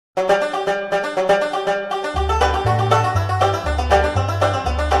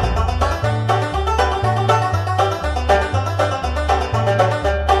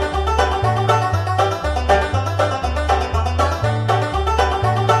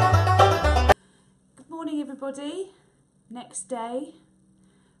everybody. Next day,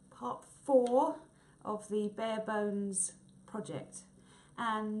 part 4 of the bare bones project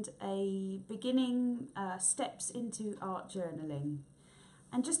and a beginning steps into art journaling.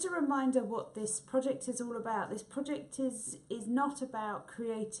 And just a reminder what this project is all about. This project is not about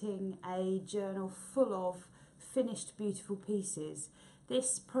creating a journal full of finished beautiful pieces.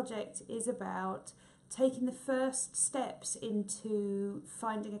 This project is about taking the first steps into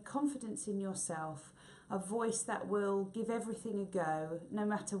finding a confidence in yourself, a voice that will give everything a go no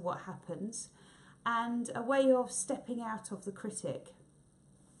matter what happens, and a way of stepping out of the critic.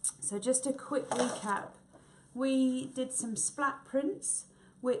 So just a quick recap. We did some splat prints,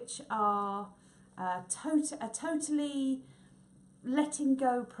 which are a totally letting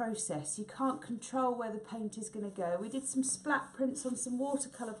go process. You can't control where the paint is going to go. We did some splat prints on some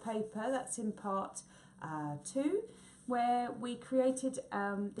watercolour paper, that's in part 2, where we created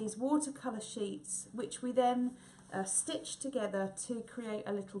these watercolour sheets which we then stitched together to create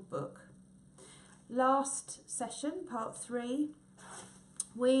a little book. Last session, part 3,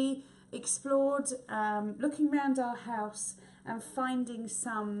 we explored looking around our house and finding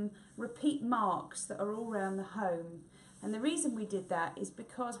some repeat marks that are all around the home. And the reason we did that is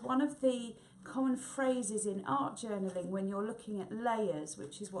because one of the common phrases in art journaling when you're looking at layers,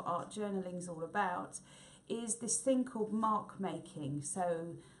 which is what art journaling is all about, is this thing called mark making.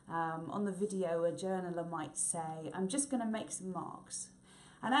 So on the video a journaler might say, I'm just going to make some marks.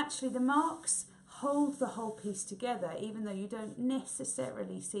 And actually the marks hold the whole piece together, even though you don't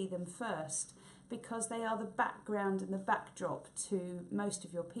necessarily see them first, because they are the background and the backdrop to most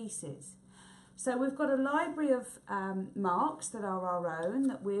of your pieces. So we've got a library of marks that are our own,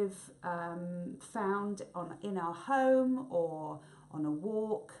 that we've found in our home or on a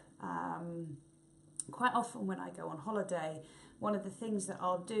walk. Quite often when I go on holiday, one of the things that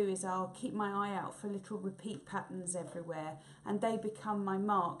I'll do is I'll keep my eye out for little repeat patterns everywhere, and they become my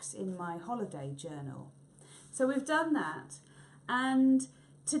marks in my holiday journal. So we've done that, and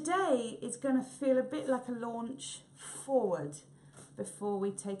today is going to feel a bit like a launch forward before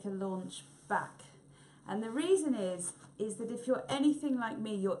we take a launch back. And the reason is that if you're anything like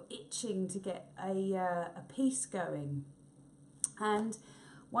me, you're itching to get a piece going. And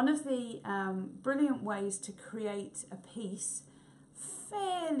one of the brilliant ways to create a piece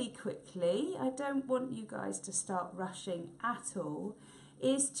fairly quickly, I don't want you guys to start rushing at all,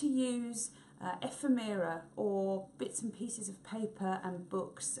 is to use ephemera or bits and pieces of paper and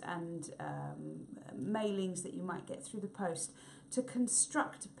books and mailings that you might get through the post to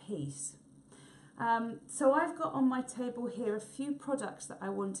construct a piece. So I've got on my table here a few products that I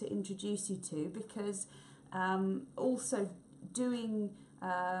want to introduce you to, because also doing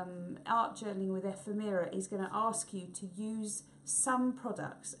art journaling with ephemera is going to ask you to use some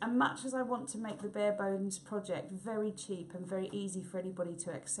products. And much as I want to make the bare bones project very cheap and very easy for anybody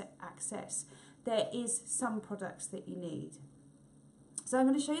to access, there is some products that you need. So I'm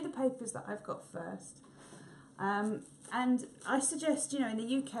going to show you the papers that I've got first. And I suggest, in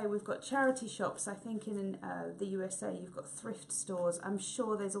the UK we've got charity shops. I think in the USA you've got thrift stores. I'm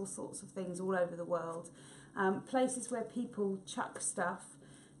sure there's all sorts of things all over the world. Places where people chuck stuff.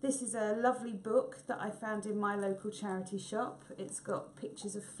 This is a lovely book that I found in my local charity shop. It's got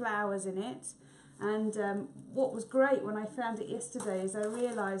pictures of flowers in it. And what was great when I found it yesterday is I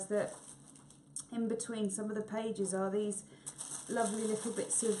realised that in between some of the pages are these lovely little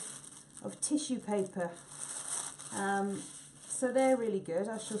bits of tissue paper. So they're really good.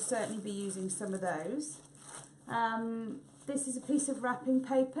 I shall certainly be using some of those. This is a piece of wrapping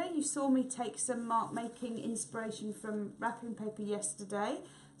paper. You saw me take some mark making inspiration from wrapping paper yesterday,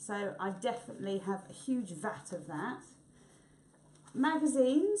 so I definitely have a huge vat of that.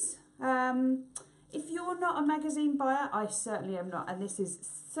 Magazines. If you're not a magazine buyer, I certainly am not, and this is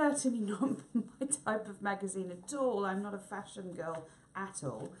certainly not my type of magazine at all. I'm not a fashion girl at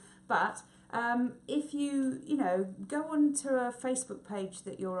all, but if you go onto a Facebook page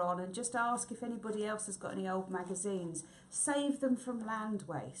that you're on and just ask if anybody else has got any old magazines, save them from land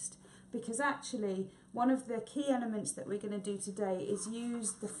waste, because actually one of the key elements that we're going to do today is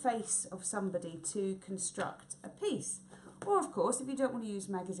use the face of somebody to construct a piece. Or of course, if you don't want to use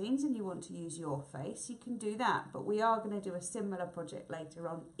magazines and you want to use your face, you can do that, but we are going to do a similar project later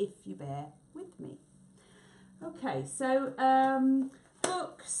on if you bear with me. Okay, so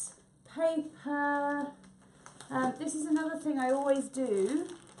books, paper. This is another thing I always do.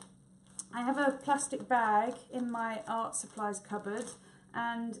 I have a plastic bag in my art supplies cupboard,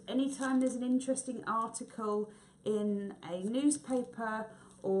 and anytime there's an interesting article in a newspaper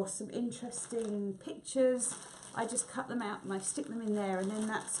or some interesting pictures, I just cut them out and I stick them in there, and then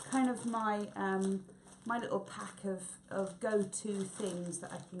that's kind of my my little pack of go-to things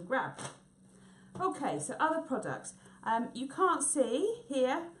that I can grab. Okay, so other products. You can't see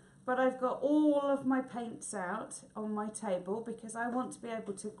here, but I've got all of my paints out on my table because I want to be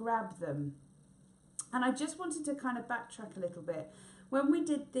able to grab them. And I just wanted to kind of backtrack a little bit. When we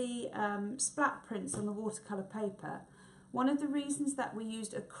did the splat prints on the watercolour paper, one of the reasons that we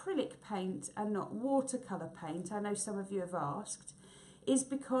used acrylic paint and not watercolour paint, I know some of you have asked, is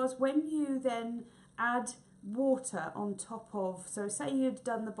because when you then add water on top of, so say you'd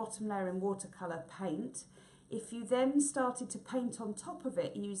done the bottom layer in watercolour paint, if you then started to paint on top of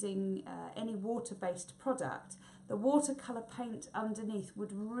it using any water-based product, the watercolour paint underneath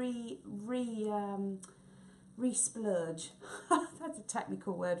would re-splurge, that's a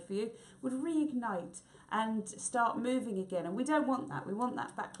technical word for you, would reignite and start moving again, and we don't want that. We want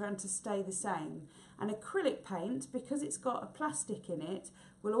that background to stay the same. And acrylic paint, because it's got a plastic in it,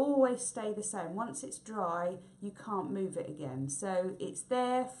 will always stay the same. Once it's dry, you can't move it again. So it's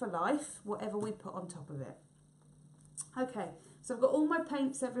there for life, whatever we put on top of it. Okay, so I've got all my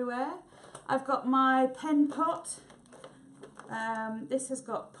paints everywhere. I've got my pen pot. This has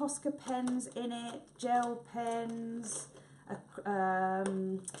got Posca pens in it, gel pens,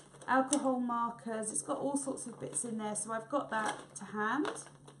 alcohol markers. It's got all sorts of bits in there, so I've got that to hand.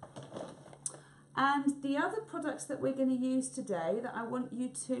 And the other products that we're going to use today that I want you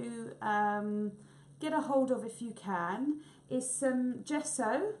to get a hold of if you can is some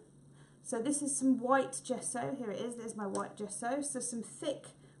gesso. So this is some white gesso. Here it is, there's my white gesso. So some thick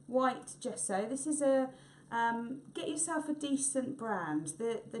white gesso. This is a, get yourself a decent brand.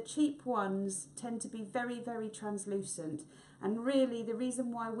 The cheap ones tend to be very, very translucent. And really the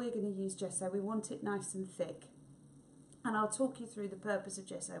reason why we're going to use gesso, we want it nice and thick. And I'll talk you through the purpose of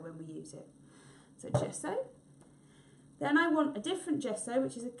gesso when we use it. So gesso. Then I want a different gesso,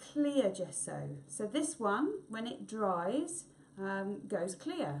 which is a clear gesso. So this one, when it dries, goes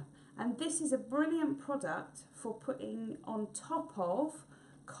clear. And this is a brilliant product for putting on top of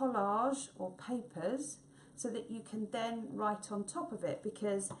collage or papers so that you can then write on top of it.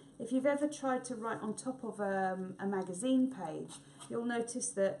 Because if you've ever tried to write on top of a magazine page, you'll notice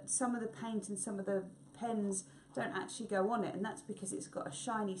that some of the paint and some of the pens don't actually go on it, and that's because it's got a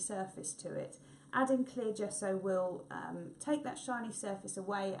shiny surface to it. Adding clear gesso will take that shiny surface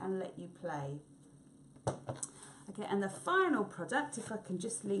away and let you play. Okay, and the final product, if I can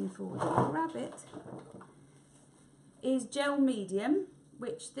just lean forward and grab it, is gel medium,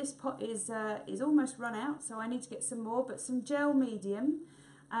 which this pot is almost run out, so I need to get some more, but some gel medium.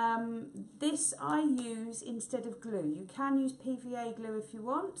 This I use instead of glue. You can use PVA glue if you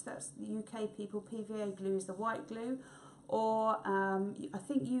want. That's the UK people. PVA glue is the white glue. Or I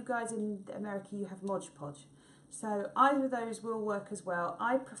think you guys in America, you have Mod Podge. So either of those will work as well.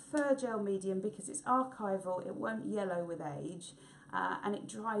 I prefer gel medium because it's archival, it won't yellow with age, and it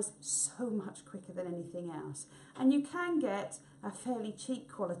dries so much quicker than anything else. And you can get a fairly cheap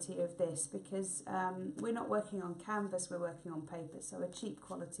quality of this because we're not working on canvas, we're working on paper, so a cheap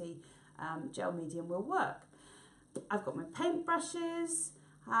quality gel medium will work. I've got my paint brushes.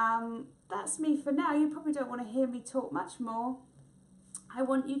 That's me for now. You probably don't want to hear me talk much more. I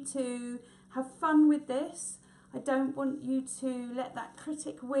want you to have fun with this. I don't want you to let that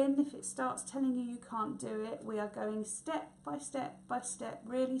critic win if it starts telling you you can't do it. We are going step by step by step,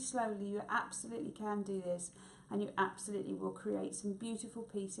 really slowly. You absolutely can do this, and you absolutely will create some beautiful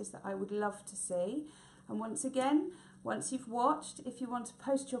pieces that I would love to see. And once again, once you've watched, if you want to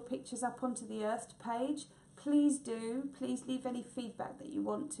post your pictures up onto the Earthed page, please do. Please leave any feedback that you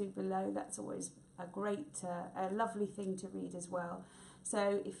want to below. That's always a great, a lovely thing to read as well.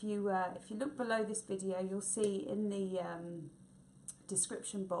 So if you look below this video, you'll see in the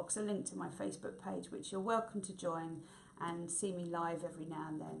description box a link to my Facebook page, which you're welcome to join and see me live every now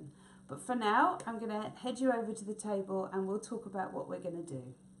and then. But for now, I'm going to head you over to the table and we'll talk about what we're going to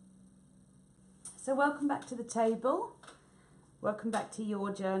do. So welcome back to the table. Welcome back to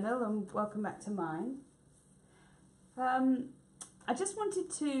your journal and welcome back to mine. I just wanted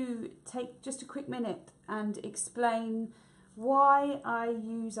to take just a quick minute and explain why I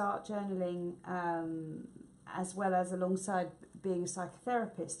use art journaling as well as alongside being a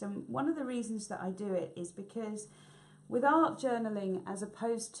psychotherapist. And one of the reasons that I do it is because with art journaling as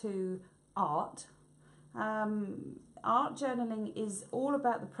opposed to art, art journaling is all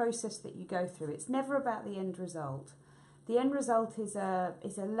about the process that you go through. It's never about the end result. The end result is a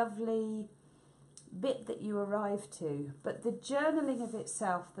lovely bit that you arrive to, but the journaling of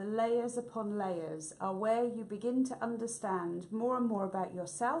itself, the layers upon layers, are where you begin to understand more and more about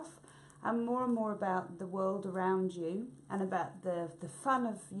yourself and more about the world around you and about the fun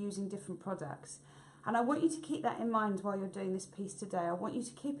of using different products. And I want you to keep that in mind while you're doing this piece today. I want you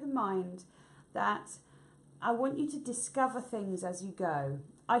to keep in mind that I want you to discover things as you go.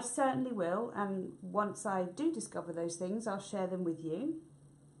 I certainly will, and once I do discover those things, I'll share them with you.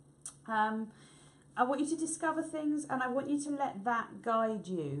 I want you to discover things, and I want you to let that guide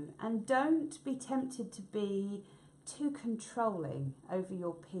you. And don't be tempted to be too controlling over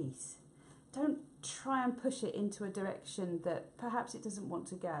your piece. Don't try and push it into a direction that perhaps it doesn't want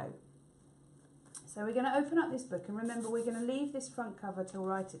to go. So we're going to open up this book, and remember, we're going to leave this front cover till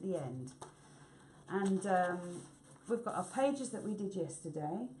right at the end. And we've got our pages that we did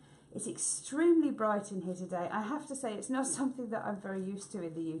yesterday. It's extremely bright in here today. I have to say, it's not something that I'm very used to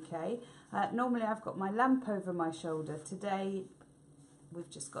in the UK. Normally I've got my lamp over my shoulder. Today we've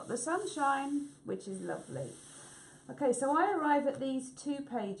just got the sunshine, which is lovely. Okay, so I arrive at these 2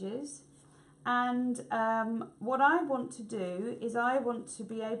 pages, and what I want to do is I want to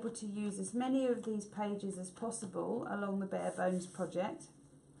be able to use as many of these pages as possible along the Bare Bones project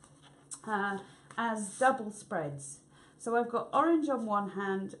as double spreads. So I've got orange on one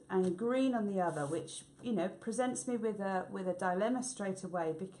hand and green on the other, which, you know, presents me with a dilemma straight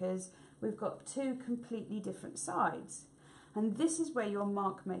away, because we've got 2 completely different sides. And this is where your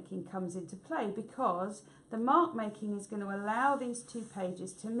mark making comes into play, because the mark making is going to allow these 2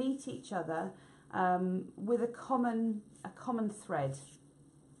 pages to meet each other with a common thread.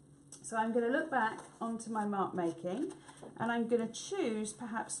 So I'm going to look back onto my mark making, and I'm going to choose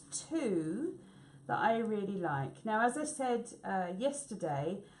perhaps 2 that I really like. Now, as I said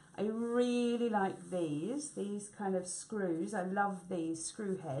yesterday, I really like these kind of screws. I love these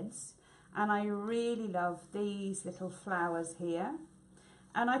screw heads, and I really love these little flowers here,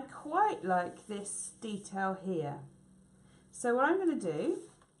 and I quite like this detail here. So what I'm going to do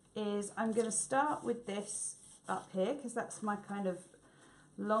is I'm going to start with this up here, because that's my kind of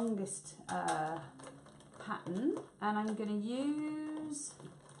longest pattern, and I'm going to use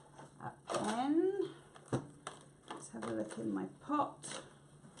a pen. Let's have a look in my pot.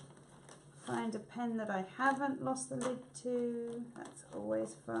 Find a pen that I haven't lost the lid to. That's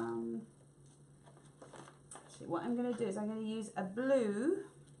always fun. Actually, what I'm going to do is I'm going to use a blue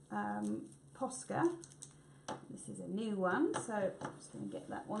Posca. This is a new one, so I'm just going to get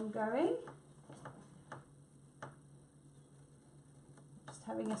that one going. Just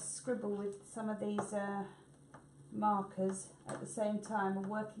having a scribble with some of these markers at the same time, and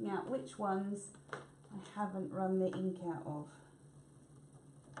working out which ones I haven't run the ink out of.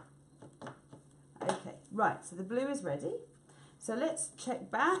 Okay, right, so the blue is ready. So let's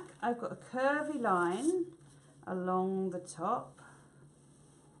check back. I've got a curvy line along the top,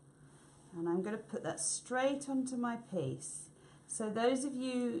 and I'm going to put that straight onto my piece. So those of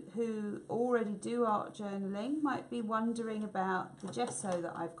you who already do art journaling might be wondering about the gesso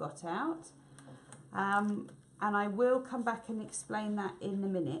that I've got out. And I will come back and explain that in a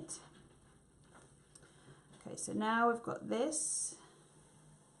minute. Okay, so now we've got this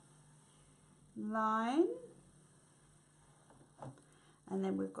line, and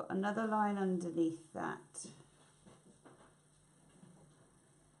then we've got another line underneath that.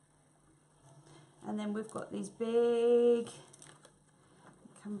 And then we've got these big,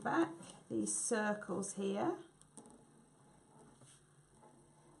 come back, these circles here.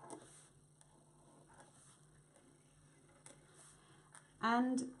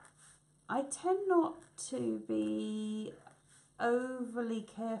 And I tend not to be overly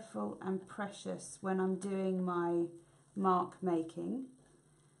careful and precious when I'm doing my mark making.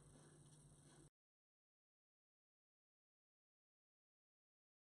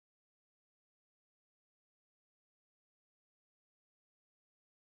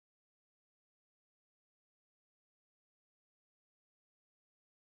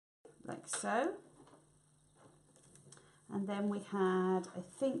 Like so. And then we had, I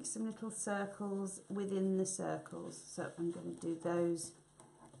think, some little circles within the circles. So I'm going to do those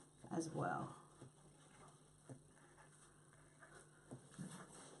as well.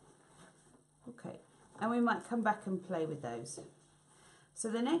 Okay, and we might come back and play with those. So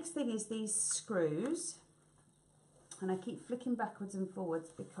the next thing is these screws. And I keep flicking backwards and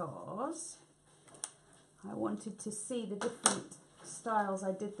forwards because I wanted to see the different styles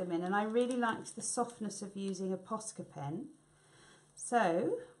I did them in, and I really liked the softness of using a Posca pen.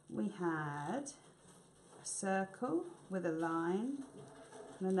 So we had a circle with a line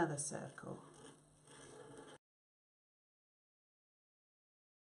and another circle.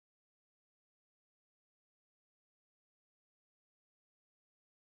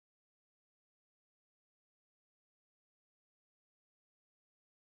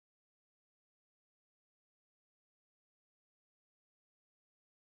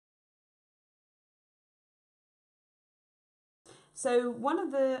 So one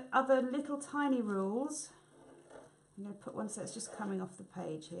of the other little tiny rules, I'm going to put one so it's just coming off the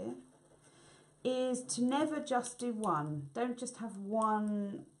page here, is to never just do one. Don't just have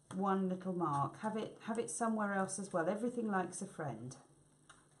one little mark. Have it somewhere else as well. Everything likes a friend.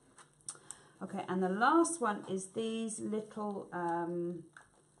 Okay, and the last one is these little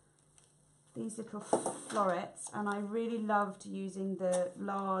florets, and I really loved using the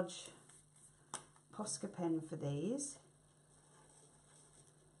large Posca pen for these.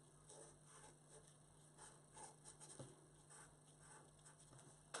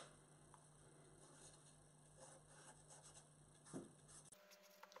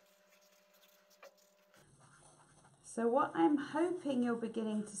 So what I'm hoping you're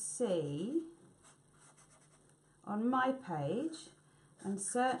beginning to see on my page, and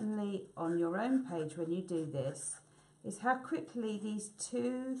certainly on your own page when you do this, is how quickly these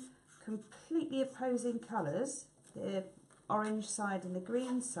two completely opposing colours, the orange side and the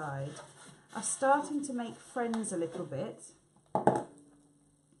green side, are starting to make friends a little bit.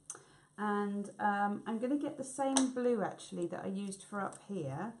 And I'm going to get the same blue actually that I used for up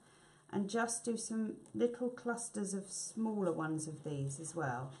here, and just do some little clusters of smaller ones of these as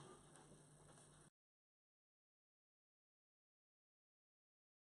well.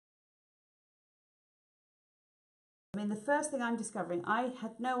 I mean, the first thing I'm discovering, I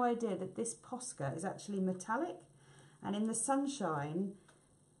had no idea that this Posca is actually metallic, and in the sunshine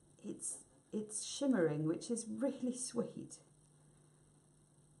it's shimmering, which is really sweet.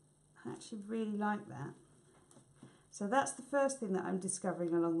 I actually really like that. So that's the first thing that I'm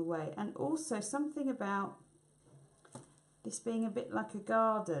discovering along the way, and also something about this being a bit like a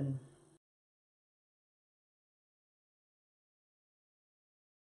garden.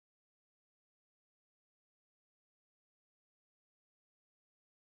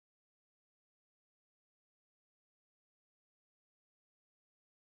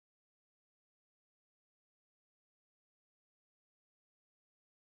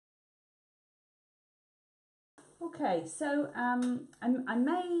 Okay, so I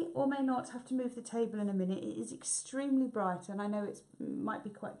may or may not have to move the table in a minute. It is extremely bright, and I know it might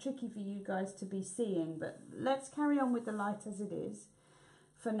be quite tricky for you guys to be seeing, but let's carry on with the light as it is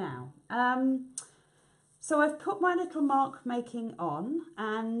for now. So I've put my little mark making on,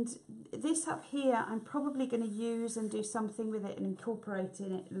 and this up here I'm probably going to use and do something with it and incorporate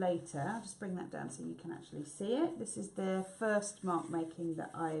in it later. I'll just bring that down so you can actually see it. This is the first mark making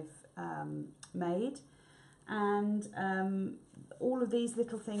that I've made. And all of these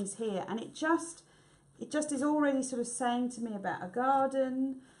little things here, and it just is already sort of saying to me about a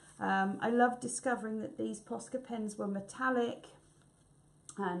garden. I love discovering that these Posca pens were metallic,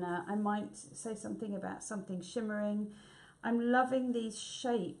 and I might say something about something shimmering. I'm loving these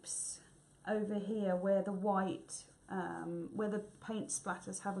shapes over here where the white, where the paint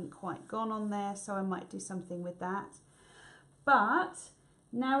splatters haven't quite gone on there, so I might do something with that. But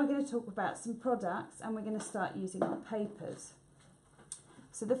now we're going to talk about some products, and we're going to start using our papers.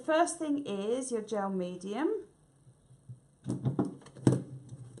 So the first thing is your gel medium.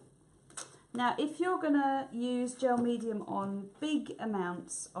 Now if you're going to use gel medium on big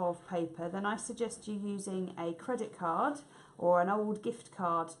amounts of paper, then I suggest you using a credit card or an old gift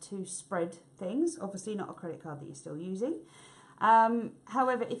card to spread things. Obviously not a credit card that you're still using.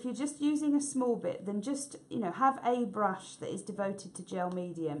 However, if you're just using a small bit, then just, have a brush that is devoted to gel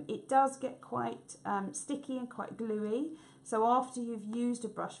medium. It does get quite sticky and quite gluey, so after you've used a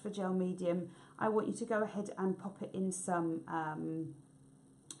brush for gel medium, I want you to go ahead and pop it in some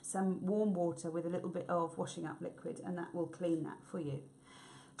warm water with a little bit of washing up liquid, and that will clean that for you.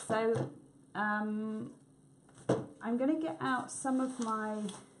 So I'm going to get out some of my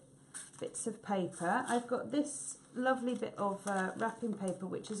bits of paper. I've got this lovely bit of wrapping paper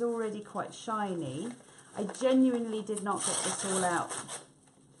which is already quite shiny. I genuinely did not get this all out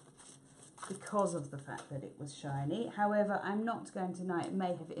because of the fact that it was shiny. However, I'm not going to deny it may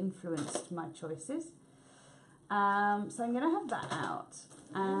have influenced my choices. So I'm going to have that out,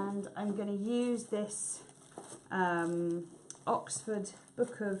 and I'm going to use this Oxford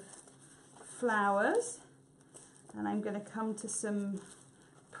Book of Flowers, and I'm going to come to some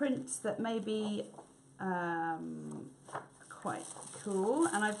prints that may be quite cool,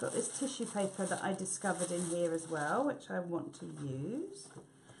 and I've got this tissue paper that I discovered in here as well, which I want to use,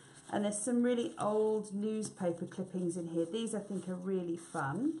 and there's some really old newspaper clippings in here. These I think are really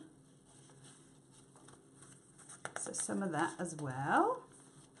fun, so some of that as well.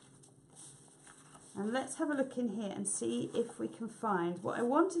 And let's have a look in here and see if we can find, what I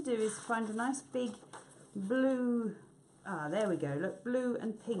want to do is find a nice big blue, there we go, look, blue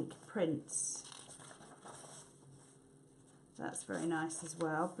and pink prints. That's very nice as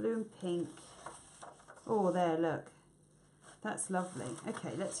well. Blue and pink. Oh, there, look. That's lovely.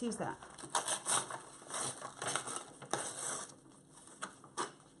 Okay, let's use that.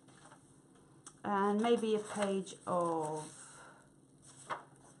 And maybe a page of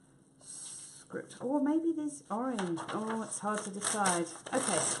script. Or maybe there's orange. Oh, it's hard to decide.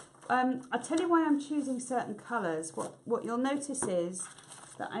 Okay, I'll tell you why I'm choosing certain colours. What you'll notice is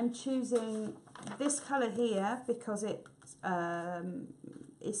that I'm choosing this colour here because it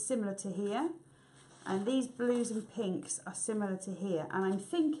is similar to here. And these blues and pinks are similar to here. And I'm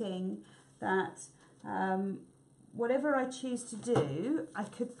thinking that whatever I choose to do, I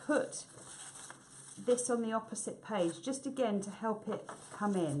could put this on the opposite page, just again to help it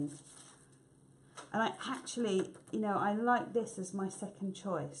come in. And I actually, you know, I like this as my second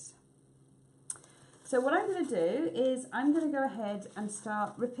choice. So what I'm going to do is I'm going to go ahead and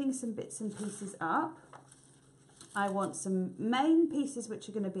start ripping some bits and pieces up. I want some main pieces which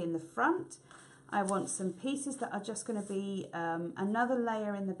are going to be in the front. I want some pieces that are just going to be another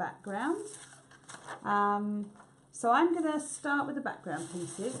layer in the background. So I'm going to start with the background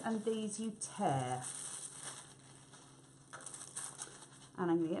pieces, and these you tear. And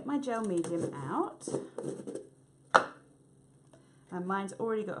I'm going to get my gel medium out. And mine's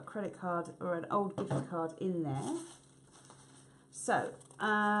already got a credit card or an old gift card in there. So,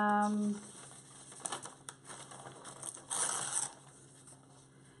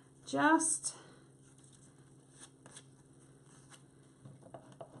 just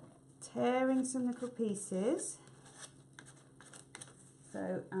tearing some little pieces.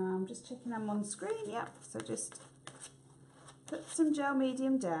 So I'm just checking I'm on screen. Yep. So just put some gel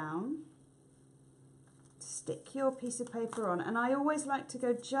medium down. Stick your piece of paper on, and I always like to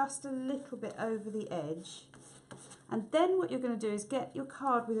go just a little bit over the edge. And then what you're going to do is get your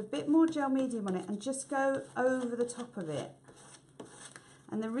card with a bit more gel medium on it and just go over the top of it.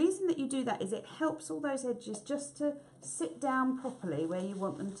 And the reason that you do that is it helps all those edges just to sit down properly where you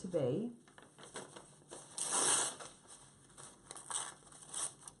want them to be.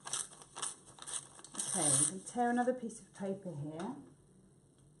 Okay, we can tear another piece of paper here.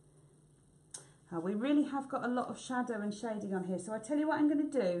 We really have got a lot of shadow and shading on here, so I tell you what I'm going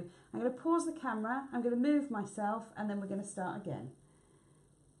to do. I'm going to pause the camera, I'm going to move myself, and then we're going to start again.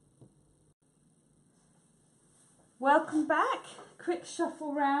 Welcome back. Quick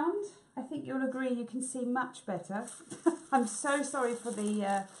shuffle round. I think you'll agree you can see much better. I'm so sorry for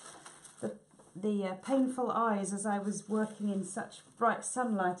the painful eyes as I was working in such bright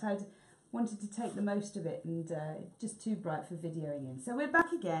sunlight. I wanted to take the most of it, and just too bright for videoing in. So we're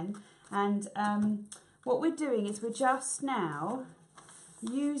back again, and what we're doing is we're just now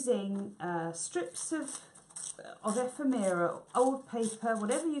using strips of ephemera, old paper,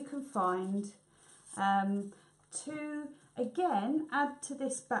 whatever you can find, to again add to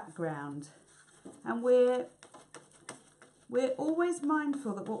this background. And we're always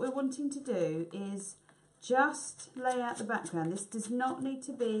mindful that what we're wanting to do is just lay out the background. This does not need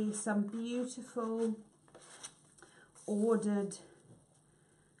to be some beautiful ordered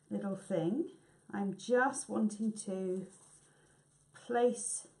little thing. I'm just wanting to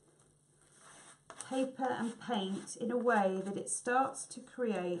place paper and paint in a way that it starts to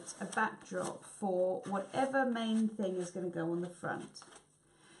create a backdrop for whatever main thing is going to go on the front.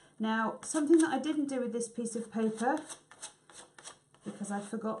 Now, something that I didn't do with this piece of paper, because I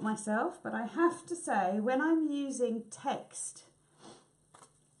forgot myself, but I have to say, when I'm using text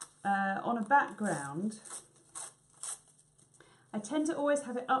on a background, I tend to always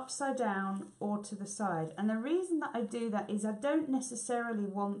have it upside down or to the side. And the reason that I do that is I don't necessarily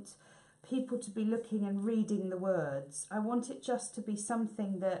want people to be looking and reading the words. I want it just to be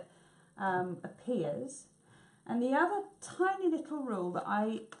something that appears. And the other tiny little rule that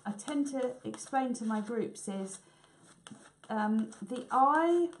I tend to explain to my groups is the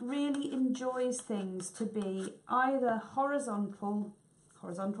eye really enjoys things to be either horizontal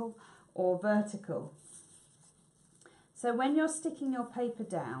or vertical. So when you're sticking your paper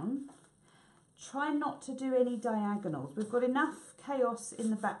down, try not to do any diagonals. We've got enough chaos in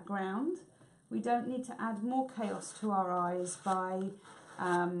the background. We don't need to add more chaos to our eyes by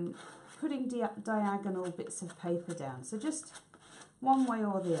putting diagonal bits of paper down. So just one way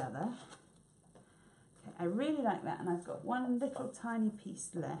or the other. Okay, I really like that, and I've got one little tiny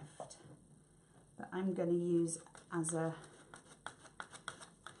piece left that I'm going to use as a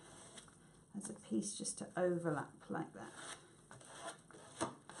piece just to overlap like that.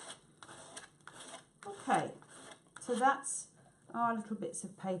 Okay, so that's our little bits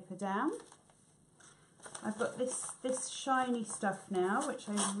of paper down. I've got this shiny stuff now, which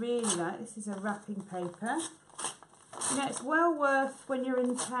I really like. This is a wrapping paper. You know, it's well worth, when you're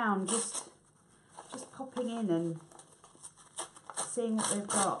in town, just popping in and seeing what they've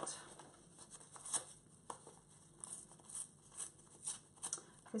got.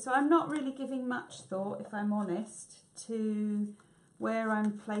 Okay, so I'm not really giving much thought, if I'm honest, to where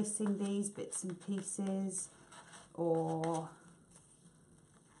I'm placing these bits and pieces or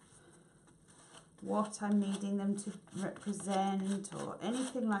what I'm needing them to represent or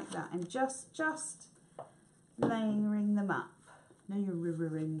anything like that. I'm just layering them up. No, you're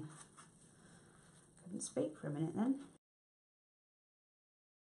rivering. Couldn't speak for a minute then.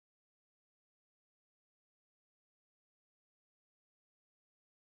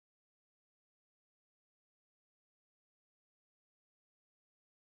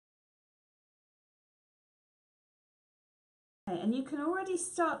 And you can already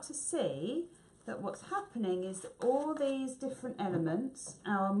start to see that what's happening is that all these different elements,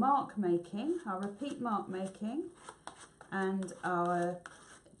 our mark making, our repeat mark making, and our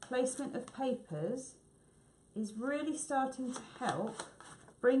placement of papers is really starting to help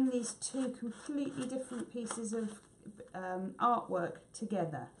bring these two completely different pieces of artwork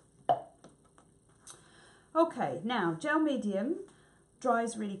together. Okay, now gel medium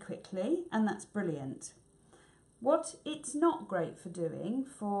dries really quickly, and that's brilliant. What it's not great for doing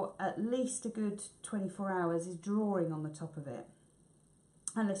for at least a good 24 hours is drawing on the top of it,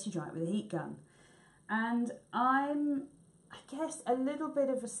 unless you dry it with a heat gun. And I'm, I guess, a little bit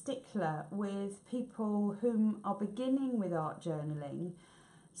of a stickler with people whom are beginning with art journaling,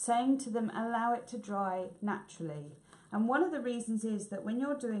 saying to them, allow it to dry naturally. And one of the reasons is that when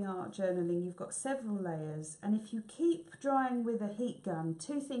you're doing art journaling, you've got several layers, and if you keep drying with a heat gun,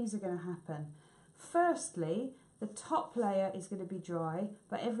 two things are going to happen. Firstly, the top layer is going to be dry,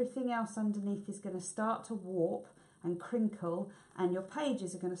 but everything else underneath is going to start to warp and crinkle, and your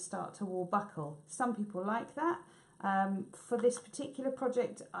pages are going to start to warbuckle. Some people like that. For this particular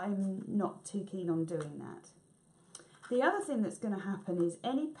project, I'm not too keen on doing that. The other thing that's going to happen is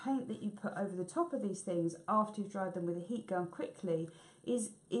any paint that you put over the top of these things after you've dried them with a heat gun quickly is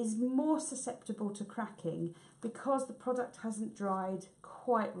more susceptible to cracking because the product hasn't dried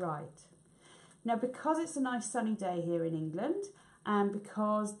quite right. Now, because it's a nice sunny day here in England, and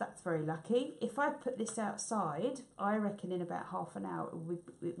because that's very lucky, if I put this outside, I reckon in about half an hour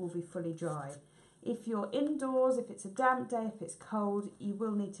it will be fully dry. If you're indoors, if it's a damp day, if it's cold, you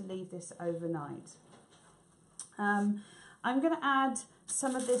will need to leave this overnight. I'm going to add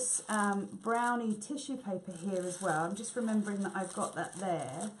some of this brownie tissue paper here as well. I'm just remembering that I've got that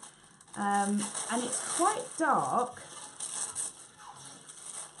there. And it's quite dark.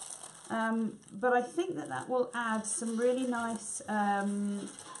 But I think that will add some really nice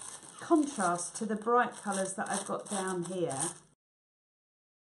contrast to the bright colours that I've got down here.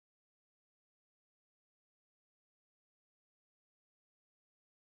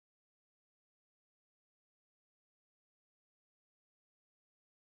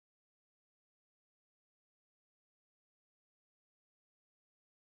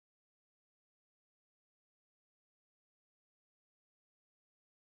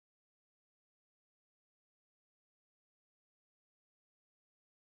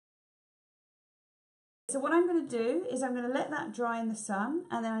 So what I'm going to do is I'm going to let that dry in the sun,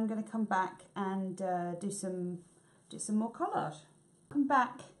 and then I'm going to come back and do some more collage. Come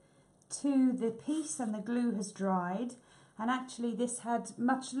back to the piece, and the glue has dried, and actually this had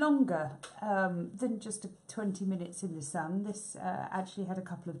much longer than just 20 minutes in the sun. This actually had a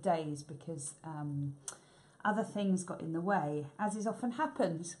couple of days because other things got in the way, as is often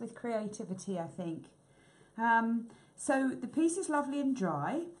happens with creativity, I think. So the piece is lovely and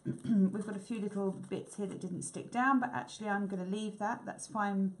dry. We've got a few little bits here that didn't stick down, but actually I'm going to leave that. That's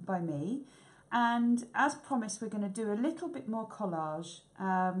fine by me. And as promised, we're going to do a little bit more collage.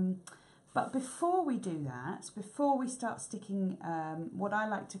 But before we do that, before we start sticking what I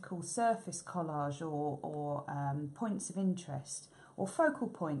like to call surface collage or points of interest, or focal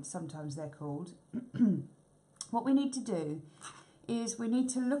points, sometimes they're called, what we need to do is we need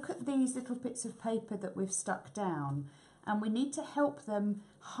to look at these little bits of paper that we've stuck down, and we need to help them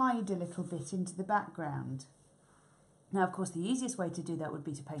hide a little bit into the background. Now, of course, the easiest way to do that would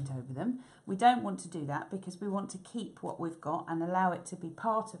be to paint over them. We don't want to do that because we want to keep what we've got and allow it to be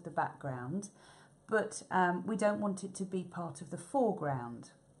part of the background, but we don't want it to be part of the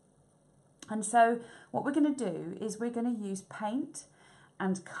foreground. And so what we're going to do is we're going to use paint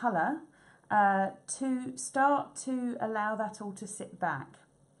and colour to start to allow that all to sit back.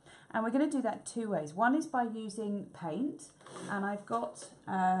 And we're going to do that two ways. One is by using paint, and I've got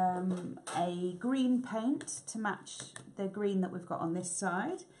a green paint to match the green that we've got on this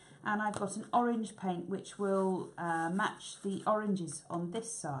side, and I've got an orange paint which will match the oranges on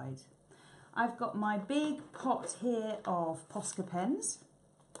this side. I've got my big pot here of Posca pens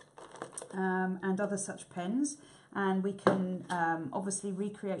and other such pens, and we can obviously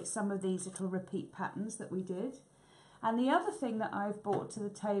recreate some of these little repeat patterns that we did. And the other thing that I've brought to the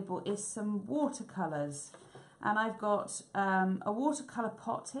table is some watercolours. And I've got a watercolour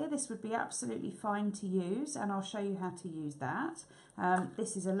pot here. This would be absolutely fine to use, and I'll show you how to use that.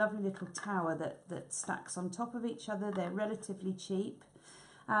 This is a lovely little tower that stacks on top of each other. They're relatively cheap.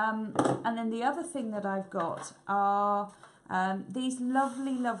 And then the other thing that I've got are these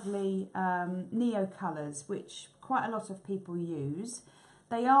lovely neo colours, which quite a lot of people use.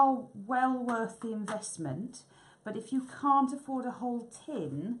 They are well worth the investment, but if you can't afford a whole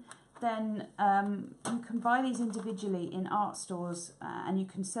tin, then you can buy these individually in art stores, and you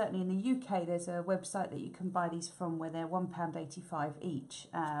can certainly, in the UK, there's a website that you can buy these from where they're £1.85 each,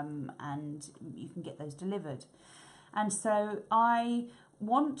 and you can get those delivered. And so I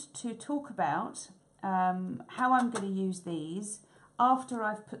want to talk about how I'm going to use these after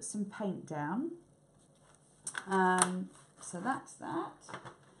I've put some paint down. So that's that.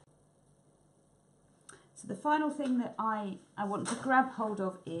 So the final thing that I want to grab hold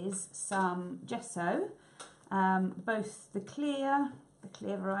of is some gesso, both the clear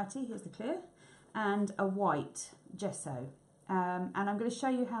variety, here's the clear, and a white gesso. And I'm going to show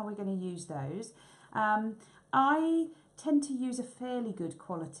you how we're going to use those. I tend to use a fairly good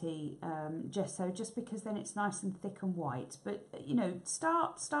quality gesso, just because then it's nice and thick and white. But you know,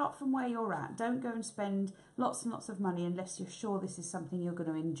 start from where you're at. Don't go and spend lots and lots of money unless you're sure this is something you're going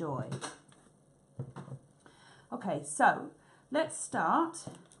to enjoy. Okay, so let's start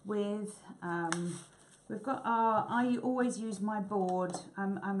with, we've got our, I always use my board.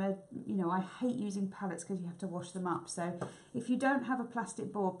 I hate using palettes because you have to wash them up. So if you don't have a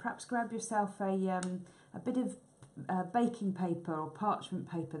plastic board, perhaps grab yourself a bit of baking paper or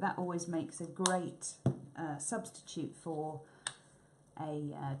parchment paper. That always makes a great substitute for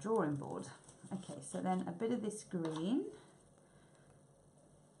a drawing board. Okay, so then a bit of this green,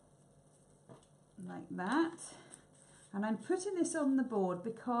 like that. And I'm putting this on the board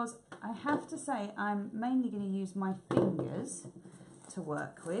because I have to say I'm mainly going to use my fingers to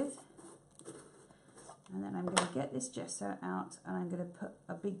work with. And then I'm going to get this gesso out, and I'm going to put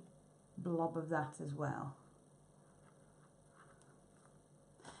a big blob of that as well.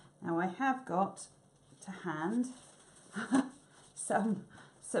 Now I have got to hand some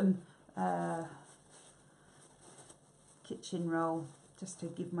kitchen roll, just to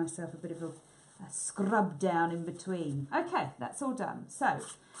give myself a bit of a scrub down in between. Okay, that's all done. So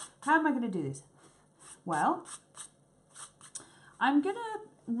how am I going to do this? Well, I'm going to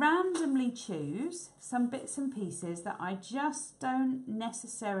randomly choose some bits and pieces that I just don't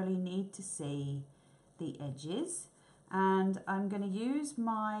necessarily need to see the edges, and I'm going to use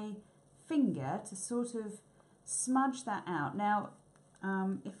my finger to sort of smudge that out. Now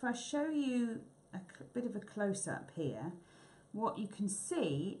if I show you a bit of a close-up here, what you can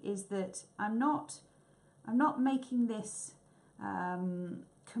see is that I'm not making this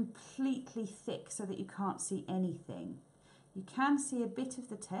completely thick so that you can't see anything. You can see a bit of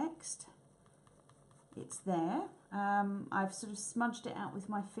the text. It's there. I've sort of smudged it out with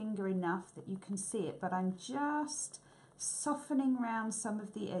my finger enough that you can see it, but I'm just softening around some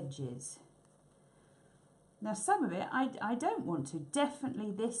of the edges. Now some of it I don't want to.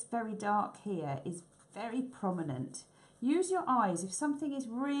 Definitely this very dark here is very prominent. Use your eyes. If something is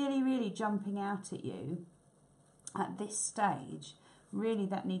really jumping out at you at this stage, really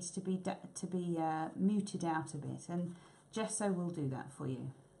that needs to be muted out a bit, and gesso will do that for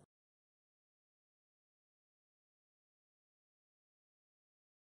you.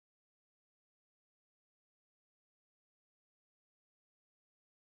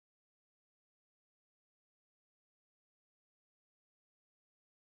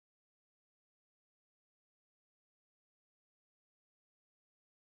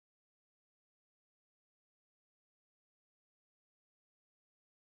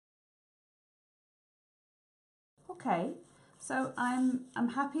 Okay, so I'm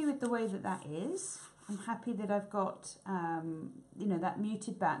happy with the way that is. I'm happy that I've got that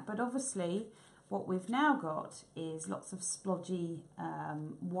muted back, but obviously what we've now got is lots of splodgy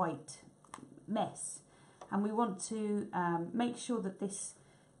white mess, and we want to make sure that this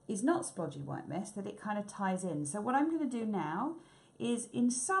is not splodgy white mess, that it kind of ties in. So what I'm going to do now is,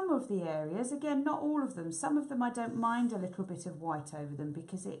 in some of the areas, again not all of them, some of them I don't mind a little bit of white over them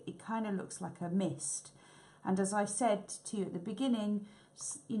because it kind of looks like a mist. And as I said to you at the beginning,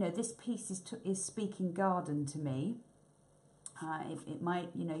 you know, this piece is speaking garden to me. It might,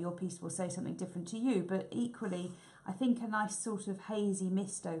 you know, your piece will say something different to you, but equally, I think a nice sort of hazy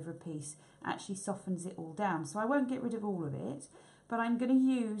mist over a piece actually softens it all down. So I won't get rid of all of it, but I'm going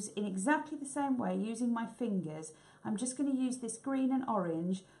to use, in exactly the same way, using my fingers, I'm just going to use this green and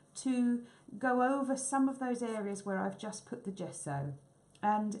orange to go over some of those areas where I've just put the gesso.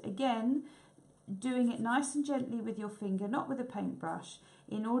 And again, doing it nice and gently with your finger, not with a paintbrush,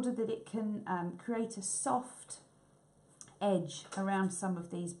 in order that it can create a soft edge around some of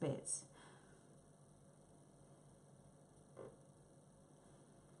these bits.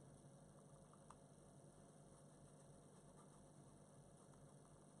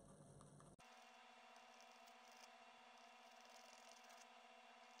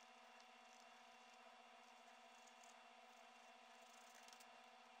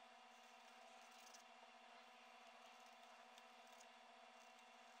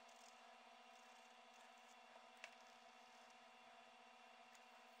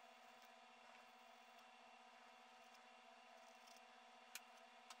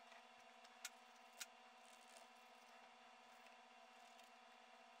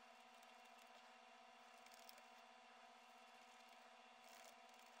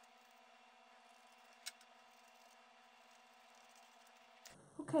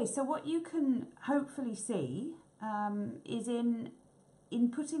 Okay, so what you can hopefully see is in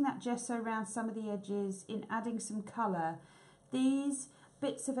putting that gesso around some of the edges, in adding some colour, these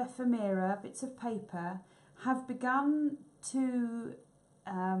bits of ephemera, bits of paper, have begun to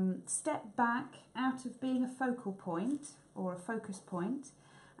step back out of being a focal point or a focus point,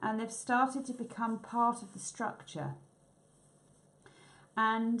 and they've started to become part of the structure.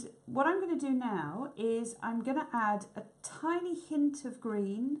 And what I'm going to do now is I'm going to add a tiny hint of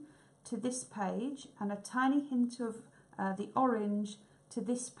green to this page and a tiny hint of the orange to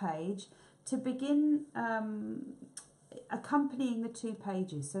this page to begin accompanying the two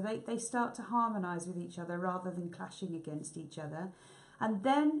pages, so they start to harmonise with each other rather than clashing against each other. And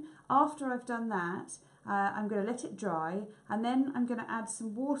then after I've done that, I'm going to let it dry, and then I'm going to add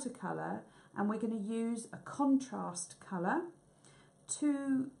some watercolour, and we're going to use a contrast colour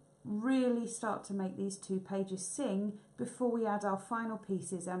to really start to make these two pages sing before we add our final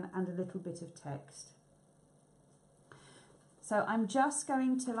pieces and a little bit of text. So I'm just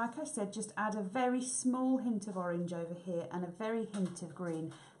going to, like I said, just add a very small hint of orange over here and a very hint of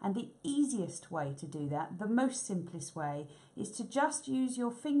green. And the easiest way to do that, the most simplest way, is to just use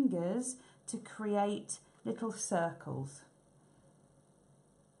your fingers to create little circles.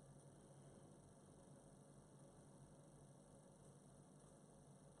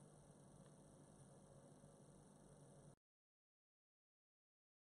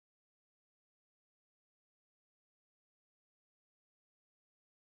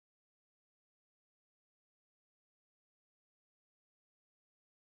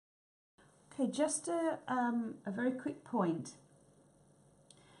 Okay, just a very quick point.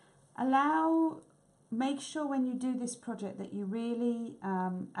 Make sure when you do this project that you really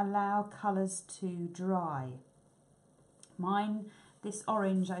allow colours to dry. Mine, this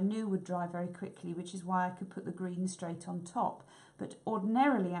orange, I knew would dry very quickly, which is why I could put the green straight on top. But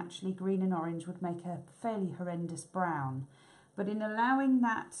ordinarily, actually, green and orange would make a fairly horrendous brown. But in allowing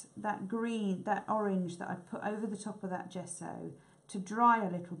that green, that orange that I put over the top of that gesso to dry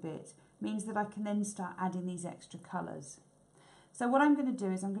a little bit, means that I can then start adding these extra colours. So what I'm going to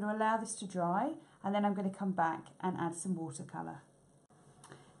do is I'm going to allow this to dry, and then I'm going to come back and add some watercolour.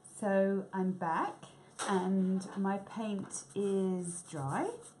 So I'm back and my paint is dry,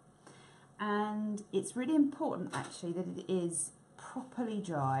 and it's really important actually that it is properly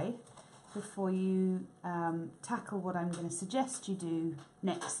dry before you tackle what I'm going to suggest you do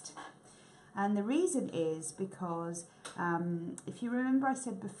next. And the reason is because if you remember, I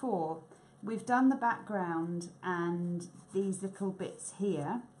said before, we've done the background and these little bits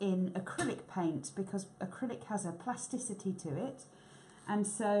here in acrylic paint, because acrylic has a plasticity to it, and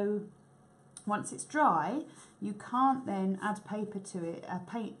so once it's dry you can't then add paper to it,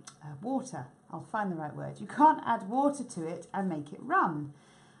 water, I'll find the right word, you can't add water to it and make it run.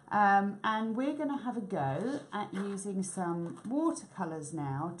 And we're going to have a go at using some watercolours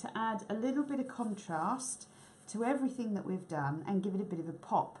now to add a little bit of contrast to everything that we've done and give it a bit of a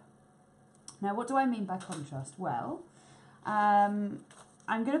pop. Now, what do I mean by contrast? Well, I'm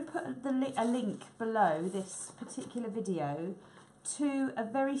going to put a link below this particular video to a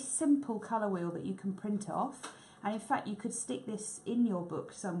very simple colour wheel that you can print off. And in fact, you could stick this in your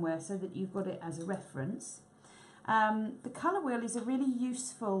book somewhere so that you've got it as a reference. The colour wheel is a really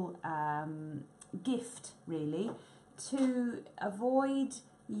useful gift really to avoid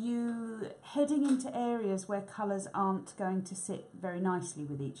you heading into areas where colours aren't going to sit very nicely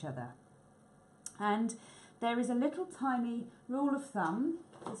with each other. And there is a little tiny rule of thumb.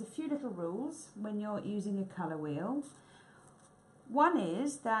 There's a few little rules when you're using a colour wheel. One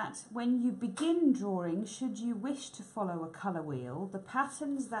is that when you begin drawing, should you wish to follow a colour wheel, the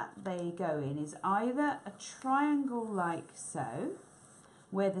patterns that they go in is either a triangle like so,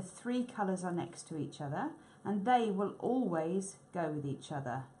 where the three colours are next to each other, and they will always go with each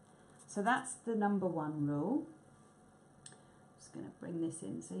other. So that's the number one rule. I'm just going to bring this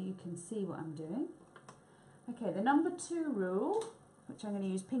in so you can see what I'm doing. Okay, the number two rule, which I'm going to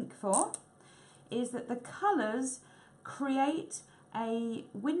use pink for, is that the colours create a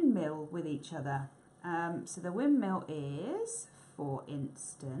windmill with each other. So the windmill is, for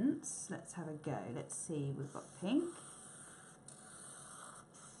instance, let's have a go. Let's see, we've got pink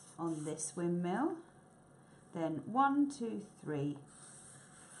on this windmill. Then 1, 2, 3,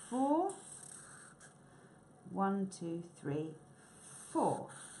 4. 1, 2, 3, 4.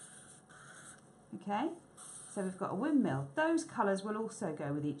 Okay, so we've got a windmill. Those colours will also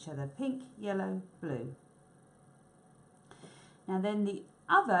go with each other, pink, yellow, blue. Now then the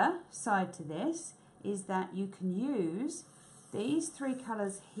other side to this is that you can use these three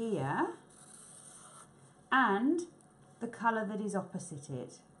colours here and the colour that is opposite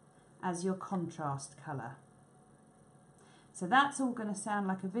it as your contrast colour. So that's all going to sound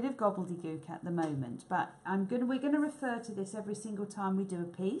like a bit of gobbledygook at the moment, but we're going to refer to this every single time we do a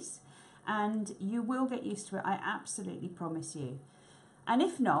piece, and you will get used to it, I absolutely promise you. And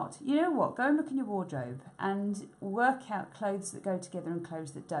if not, you know what, go and look in your wardrobe and work out clothes that go together and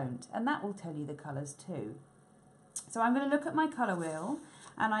clothes that don't, and that will tell you the colours too. So I'm going to look at my colour wheel,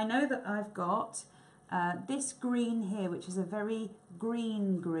 and I know that I've got this green here, which is a very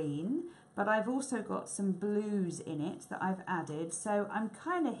green, but I've also got some blues in it that I've added, so I'm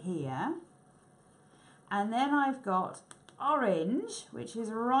kind of here. And then I've got orange, which is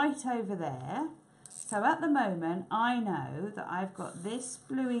right over there. So at the moment, I know that I've got this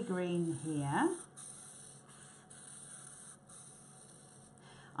bluey green here.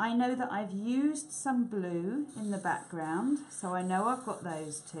 I know that I've used some blue in the background, so I know I've got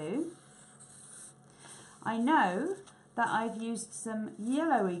those two. I know that I've used some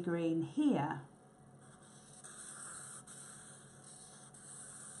yellowy green here.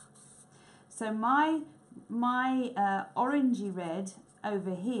 So my orangey red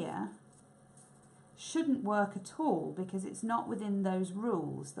over here shouldn't work at all because it's not within those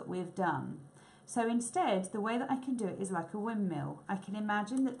rules that we've done. So instead, the way that I can do it is like a windmill. I can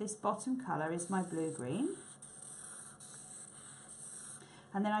imagine that this bottom colour is my blue-green.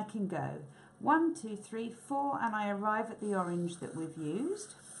 And then I can go 1, 2, 3, 4, and I arrive at the orange that we've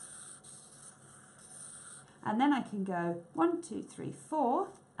used. And then I can go 1, 2, 3, 4,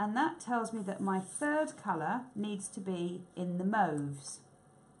 and that tells me that my third colour needs to be in the mauves.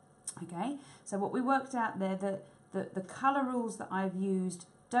 Okay, so what we worked out there, that the colour rules that I've used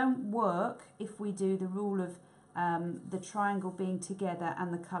don't work if we do the rule of the triangle being together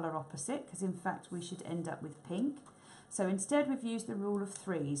and the colour opposite, because in fact we should end up with pink. So instead we've used the rule of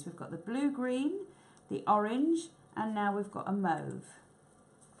threes. We've got the blue-green, the orange, and now we've got a mauve.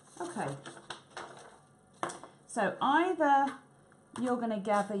 Okay, so either you're going to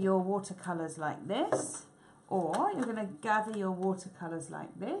gather your watercolours like this, or you're going to gather your watercolours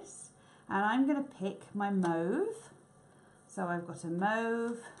like this, and I'm going to pick my mauve. So I've got a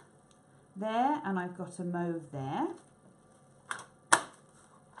mauve there, and I've got a mauve there.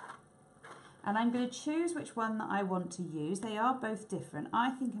 And I'm going to choose which one that I want to use. They are both different. I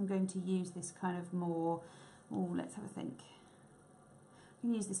think I'm going to use this kind of more, let's have a think.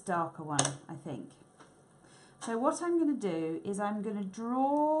 I'm going to use this darker one, I think. So what I'm going to do is I'm going to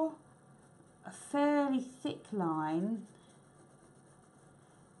draw a fairly thick line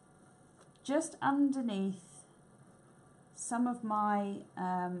just underneath some of my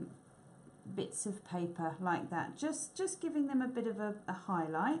bits of paper like that, just giving them a bit of a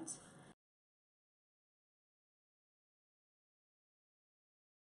highlight.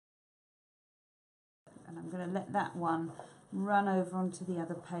 And I'm going to let that one run over onto the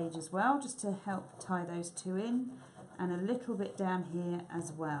other page as well, just to help tie those two in, and a little bit down here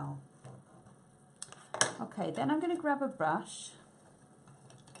as well. Okay, then I'm going to grab a brush,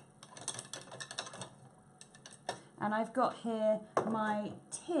 and I've got here my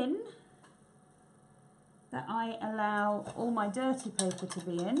tin that I allow all my dirty paper to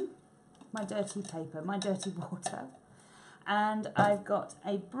be in, my dirty water. And I've got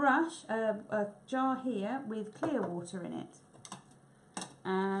a brush, a jar here with clear water in it,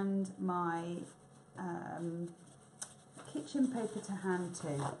 and my kitchen paper to hand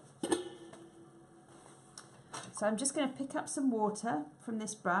to. So I'm just going to pick up some water from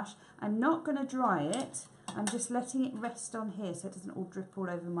this brush. I'm not going to dry it. I'm just letting it rest on here so it doesn't all drip all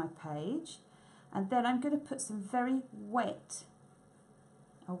over my page. And then I'm going to put some very wet,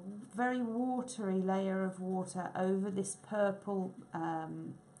 a very watery layer of water over this purple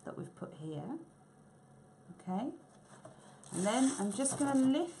that we've put here. Okay. And then I'm just going to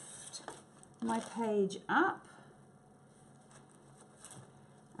lift my page up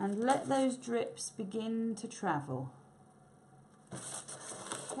and let those drips begin to travel.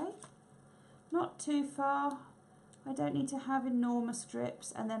 Okay, not too far. I don't need to have enormous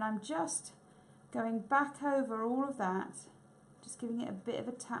drips, and then I'm just going back over all of that, just giving it a bit of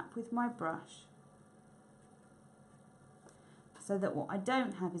a tap with my brush, so that what I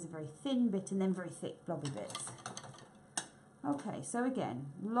don't have is a very thin bit and then very thick blobby bits. Okay, so again,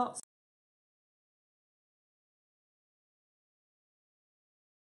 lots.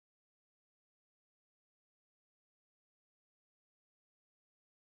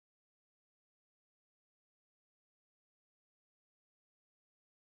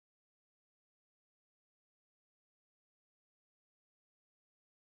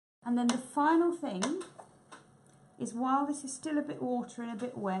 And then the final thing is, while this is still a bit watery and a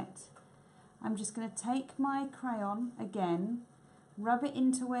bit wet, I'm just going to take my crayon again, rub it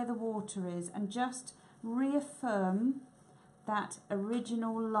into where the water is, and just reaffirm that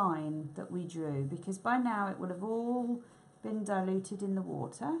original line that we drew, because by now it will have all been diluted in the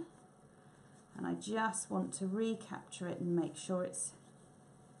water, and I just want to recapture it and make sure it's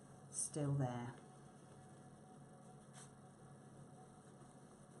still there.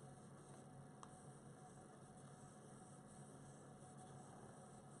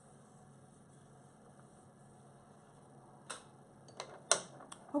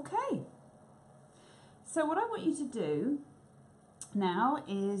 Okay, so what I want you to do now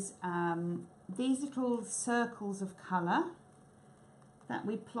is these little circles of colour that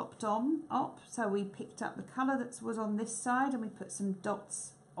we plopped on up. So we picked up the colour that was on this side and we put some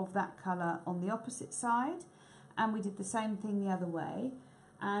dots of that colour on the opposite side, and we did the same thing the other way.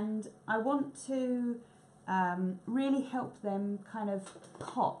 And I want to really help them kind of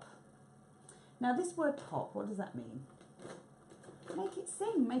pop. Now this word pop, what does that mean? Make it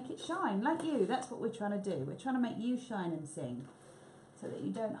sing, make it shine, like you. That's what we're trying to do. We're trying to make you shine and sing, so that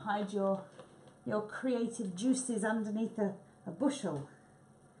you don't hide your creative juices underneath a bushel.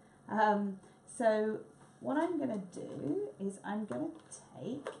 So what I'm going to do is I'm going to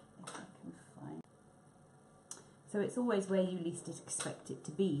take, if I can find, so it's always where you least expect it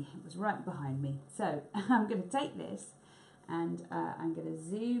to be. It was right behind me. So I'm going to take this and I'm going to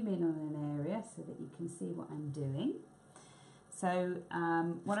zoom in on an area so that you can see what I'm doing. So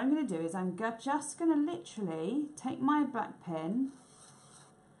what I'm going to do is I'm just going to literally take my black pen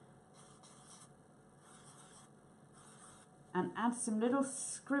and add some little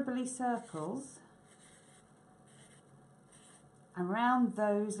scribbly circles around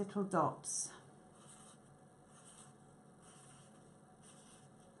those little dots.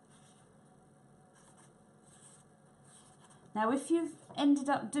 Now if you've ended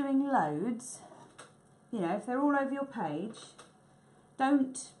up doing loads, you know, if they're all over your page,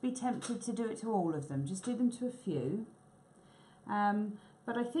 don't be tempted to do it to all of them, just do them to a few.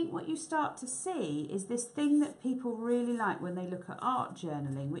 But I think what you start to see is this thing that people really like when they look at art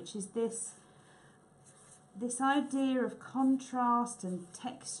journaling, which is this idea of contrast and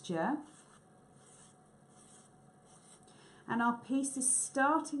texture. And our piece is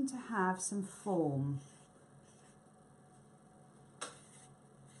starting to have some form.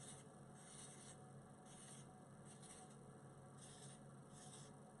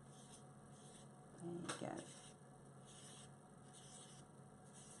 There you go.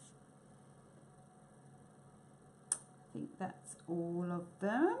 I think that's all of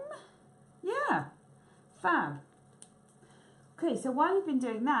them. Yeah, fab. Okay, so while you've been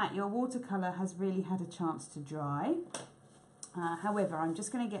doing that, your watercolour has really had a chance to dry. However, I'm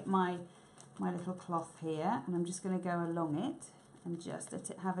just going to get my little cloth here and I'm just going to go along it and just let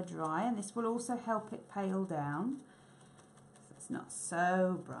it have a dry, and this will also help it pale down so it's not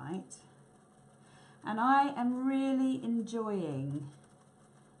so bright. And I am really enjoying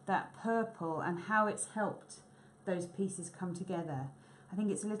that purple and how it's helped those pieces come together. I think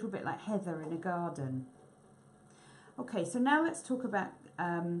it's a little bit like heather in a garden. Okay, so now let's talk about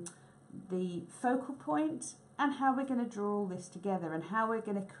the focal point and how we're going to draw all this together and how we're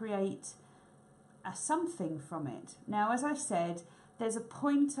going to create a something from it. Now, as I said, there's a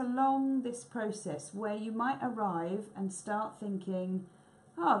point along this process where you might arrive and start thinking,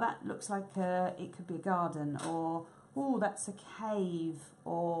 oh, that looks like it could be a garden, or oh, that's a cave,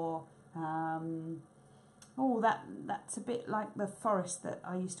 or oh, that's a bit like the forest that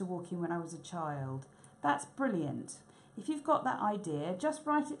I used to walk in when I was a child. That's brilliant. If you've got that idea, just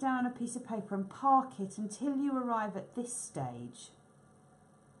write it down on a piece of paper and park it until you arrive at this stage.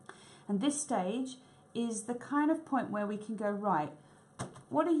 And this stage is the kind of point where we can go, right,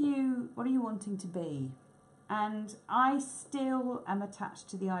 what are you wanting to be? And I still am attached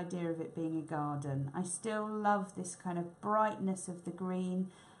to the idea of it being a garden. I still love this kind of brightness of the green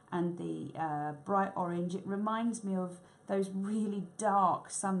and the bright orange. It reminds me of those really dark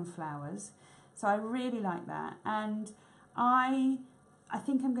sunflowers. So I really like that. And I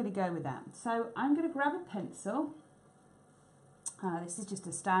think I'm going to go with that. So I'm going to grab a pencil. This is just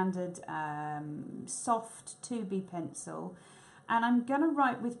a standard soft 2B pencil. And I'm going to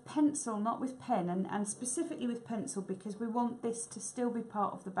write with pencil, not with pen, and specifically with pencil because we want this to still be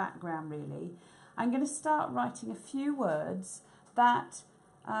part of the background, really. I'm going to start writing a few words that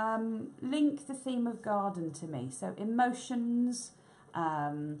link the theme of garden to me. So emotions,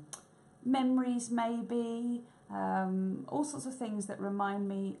 memories maybe, all sorts of things that remind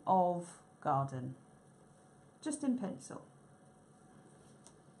me of garden, just in pencil.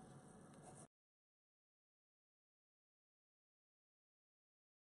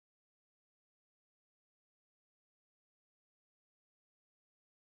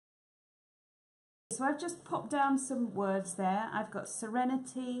 So I've just popped down some words there. I've got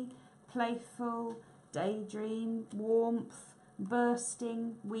serenity, playful, daydream, warmth,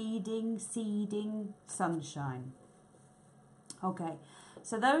 bursting, weeding, seeding, sunshine. Okay,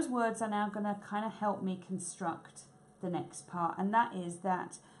 so those words are now going to kind of help me construct the next part, and that is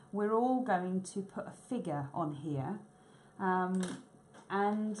that we're all going to put a figure on here,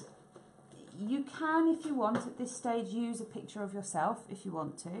 and you can, if you want, at this stage use a picture of yourself if you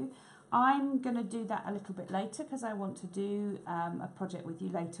want to. I'm going to do that a little bit later because I want to do a project with you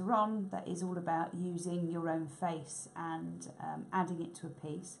later on that is all about using your own face and adding it to a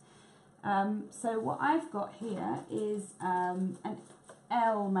piece. So what I've got here is an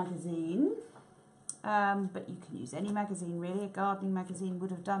Elle magazine, but you can use any magazine really. A gardening magazine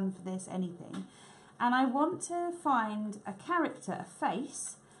would have done for this, anything. And I want to find a character, a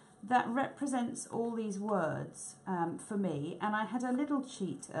face, that represents all these words for me. And I had a little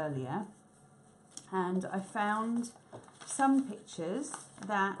cheat earlier and I found some pictures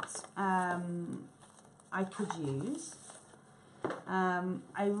that I could use.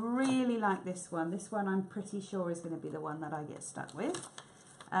 I really like this one. This one I'm pretty sure is going to be the one that I get stuck with.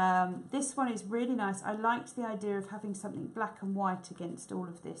 This one is really nice. I liked the idea of having something black and white against all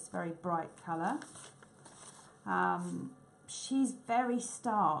of this very bright colour. She's very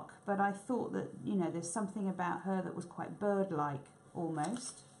stark, but I thought that, you know, there's something about her that was quite bird-like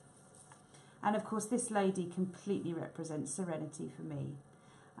almost. And of course this lady completely represents serenity for me.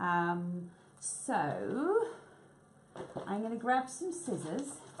 So I'm going to grab some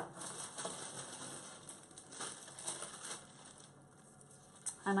scissors.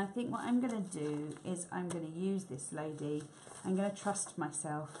 And I think what I'm going to do is I'm going to use this lady. I'm going to trust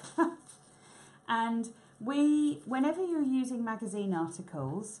myself. And whenever you're using magazine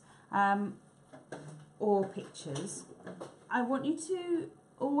articles or pictures, I want you to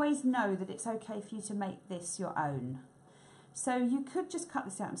always know that it's okay for you to make this your own. So you could just cut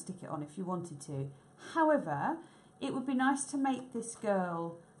this out and stick it on if you wanted to. However, it would be nice to make this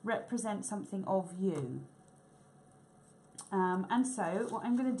girl represent something of you. And so what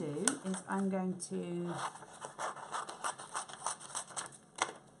I'm going to do is I'm going to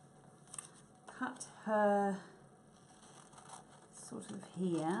cut her sort of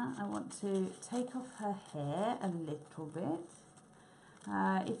here. I want to take off her hair a little bit.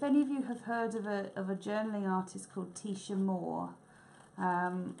 If any of you have heard of a journaling artist called Tisha Moore,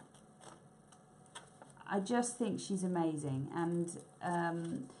 I just think she's amazing, and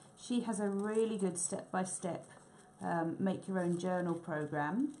she has a really good step-by-step make your own journal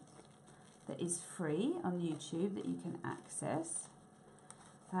program that is free on YouTube that you can access.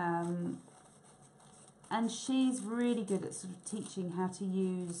 And she's really good at sort of teaching how to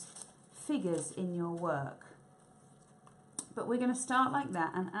use figures in your work. But we're going to start like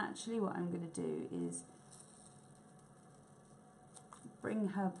that, and actually what I'm going to do is bring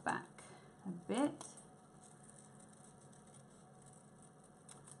her back a bit.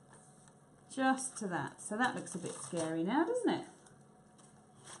 Just to that. So that looks a bit scary now, doesn't it?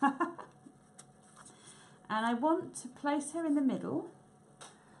 And I want to place her in the middle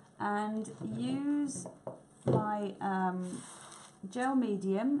and use my gel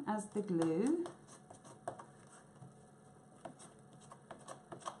medium as the glue.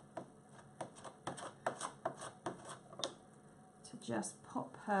 just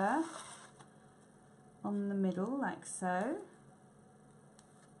pop her on the middle like so.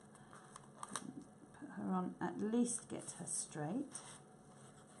 Put her on, at least get her straight.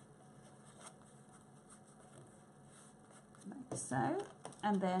 Like so.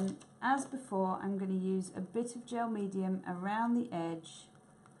 And then, as before, I'm going to use a bit of gel medium around the edge,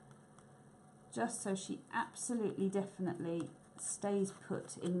 just so she absolutely definitely stays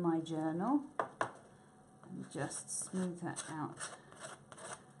put in my journal. And just smooth that out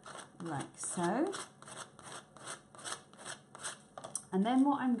like so. And then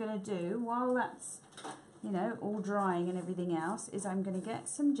what I'm going to do, while that's, you know, all drying and everything else, is I'm going to get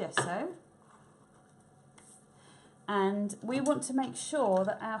some gesso. And we want to make sure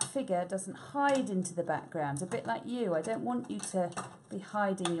that our figure doesn't hide into the background, a bit like you. I don't want you to be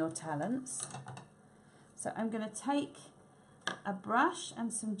hiding your talents. So I'm going to take a brush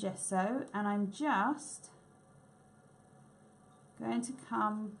and some gesso, and I'm just going to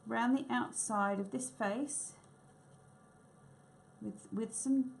come round the outside of this face with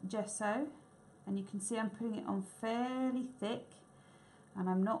some gesso, and you can see I'm putting it on fairly thick, and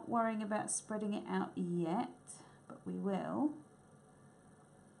I'm not worrying about spreading it out yet, but we will.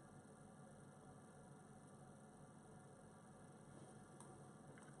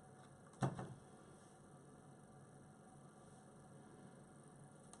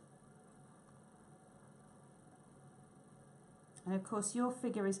 And of course your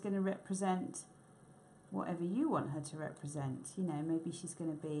figure is going to represent whatever you want her to represent. You know, maybe she's going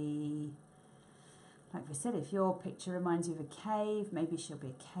to be, like we said, if your picture reminds you of a cave, maybe she'll be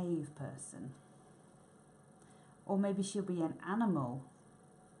a cave person. Or maybe she'll be an animal.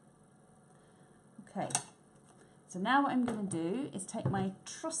 Okay, so now what I'm going to do is take my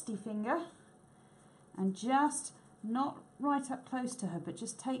trusty finger and just, not right up close to her, but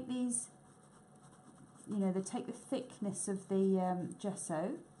just take these, you know, take the thickness of the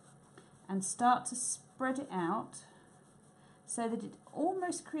gesso and start to spread it out so that it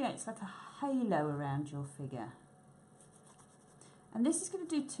almost creates like a halo around your figure. And this is going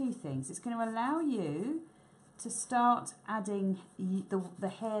to do two things. It's going to allow you to start adding the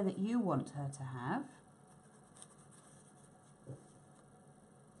hair that you want her to have.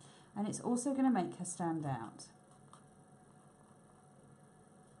 And it's also going to make her stand out.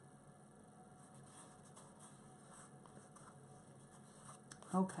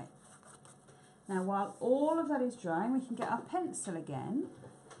 Okay. Now while all of that is drying, we can get our pencil again.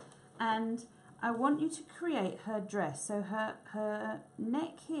 And I want you to create her dress. So her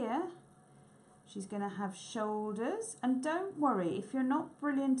neck here, she's going to have shoulders, and don't worry if you're not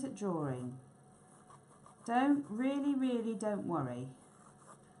brilliant at drawing. Really don't worry.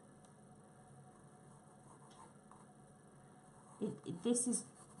 This is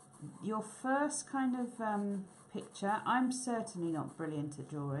your first kind of picture. I'm certainly not brilliant at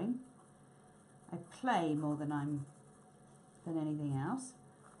drawing. I play more than anything else.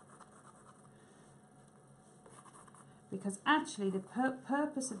 Because actually the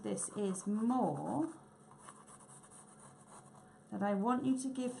purpose of this is more that I want you to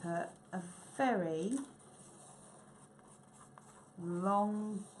give her a very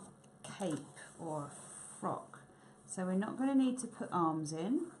long cape or a frock. So we're not going to need to put arms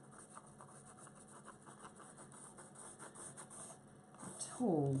in at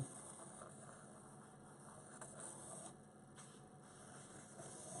all.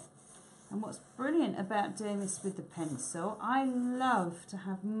 And what's brilliant about doing this with the pencil, I love to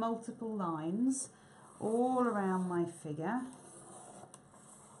have multiple lines all around my figure,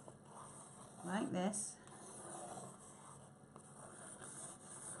 like this.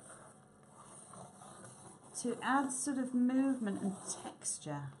 To add sort of movement and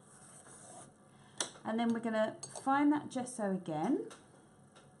texture. And then we're going to find that gesso again.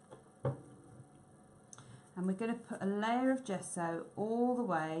 And we're going to put a layer of gesso all the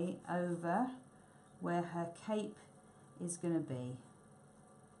way over where her cape is going to be.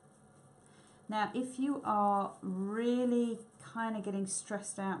 Now, if you are really kind of getting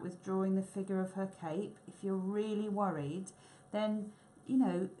stressed out with drawing the figure of her cape, if you're really worried, then, you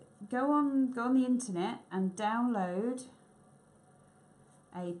know, go on the internet and download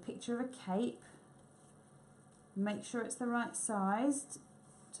a picture of a cape. Make sure it's the right size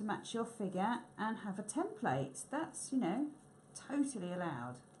to match your figure and have a template. That's, you know, totally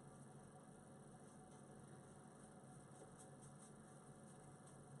allowed.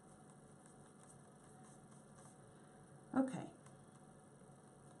 Okay.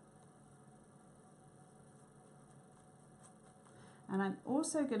 And I'm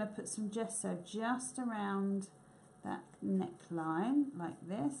also going to put some gesso just around that neckline, like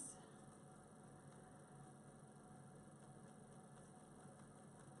this.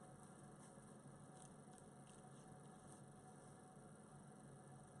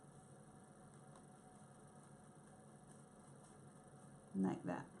 like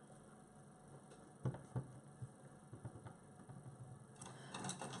that.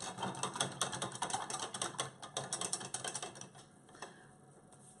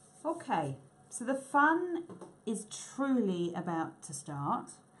 Okay, so the fun is truly about to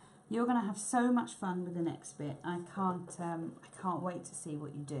start. You're going to have so much fun with the next bit. I can't wait to see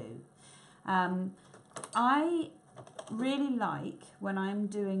what you do. I really like, when I'm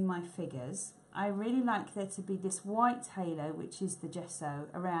doing my figures, I really like there to be this white halo, which is the gesso,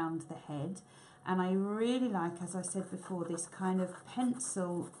 around the head. And I really like, as I said before, this kind of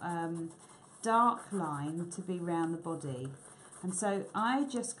pencil dark line to be around the body. And so I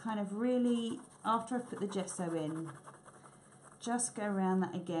just kind of really, after I've put the gesso in, just go around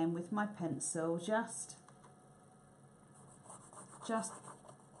that again with my pencil, just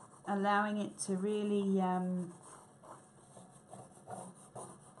allowing it to really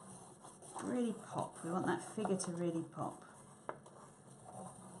really pop. We want that figure to really pop.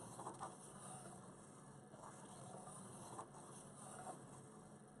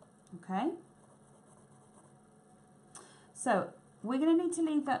 Okay. So we're going to need to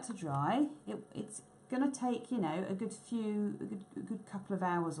leave that to dry. It's going to take, you know, a good couple of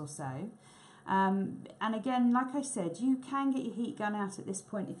hours or so. And again, like I said, you can get your heat gun out at this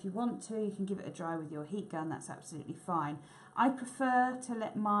point if you want to. You can give it a dry with your heat gun. That's absolutely fine. I prefer to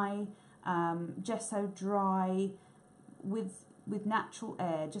let my gesso dry with natural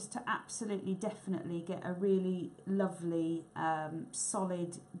air, just to absolutely definitely get a really lovely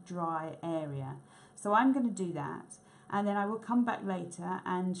solid dry area. So I'm going to do that, and then I will come back later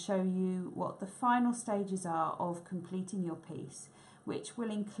and show you what the final stages are of completing your piece, which will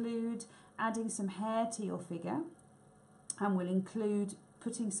include adding some hair to your figure, and will include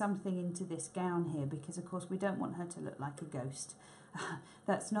putting something into this gown here, because of course we don't want her to look like a ghost.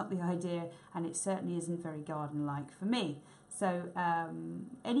 That's not the idea, and it certainly isn't very garden-like for me. So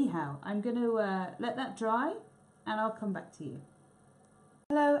anyhow, I'm going to let that dry, and I'll come back to you.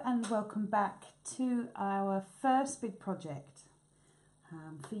 Hello and welcome back to our first big project.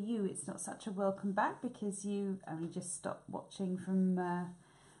 For you, it's not such a welcome back because you only just stopped watching from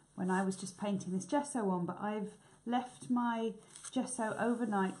when I was just painting this gesso on, but I've left my gesso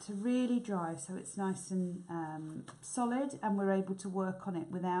overnight to really dry, so it's nice and solid, and we're able to work on it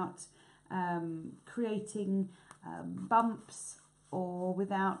without creating bumps or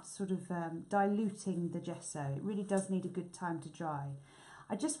without sort of diluting the gesso. It really does need a good time to dry.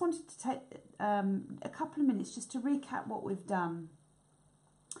 I just wanted to take a couple of minutes just to recap what we've done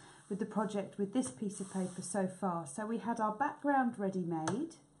with the project with this piece of paper so far. So we had our background ready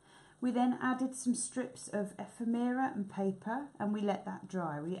made. We then added some strips of ephemera and paper, and we let that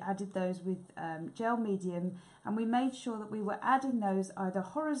dry. We added those with gel medium, and we made sure that we were adding those either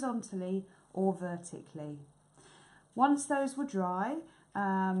horizontally or vertically. Once those were dry,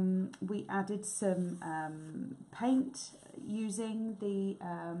 we added some paint using the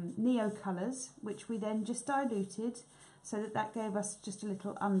Neo colours, which we then just diluted so that gave us just a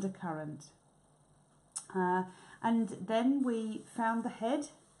little undercurrent. And then we found the head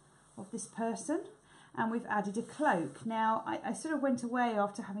of this person, and we've added a cloak. Now I sort of went away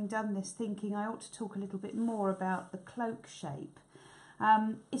after having done this thinking I ought to talk a little bit more about the cloak shape.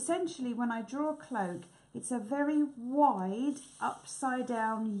 Essentially, when I draw a cloak, it's a very wide upside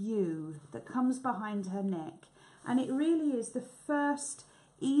down U that comes behind her neck, and it really is the first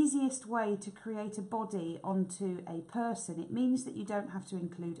easiest way to create a body onto a person. It means that you don't have to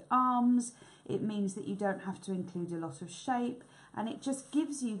include arms, it means that you don't have to include a lot of shape, and it just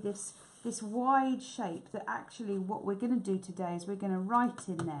gives you this wide shape that actually what we're going to do today is we're going to write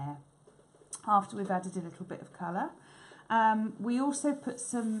in there after we've added a little bit of colour. We also put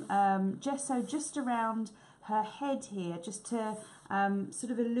some gesso just around her head here, just to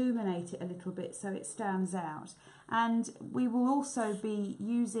sort of illuminate it a little bit so it stands out. And we will also be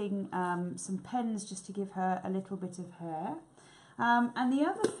using some pens just to give her a little bit of hair. And the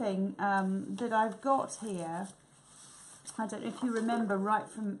other thing that I've got here, I don't know if you remember right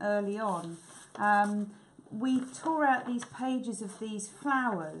from early on, we tore out these pages of these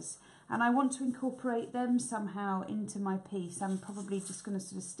flowers, and I want to incorporate them somehow into my piece. I'm probably just going to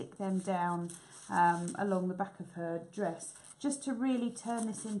sort of stick them down along the back of her dress, just to really turn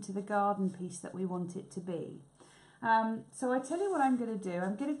this into the garden piece that we want it to be. So I tell you what I'm going to do.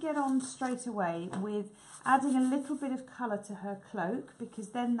 I'm going to get on straight away with adding a little bit of colour to her cloak, because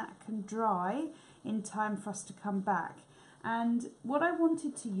then that can dry in time for us to come back. And what I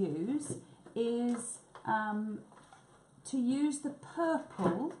wanted to use is to use the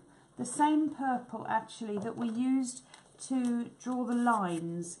purple, the same purple actually that we used to draw the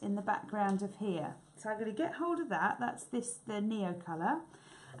lines in the background of here. So I'm going to get hold of that, that's the Neo colour,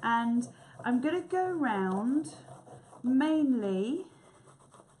 and I'm going to go round mainly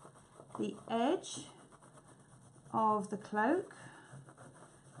the edge of the cloak,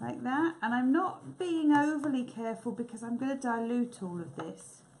 like that, and I'm not being overly careful because I'm going to dilute all of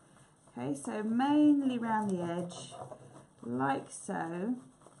this. Okay, so mainly around the edge, like so.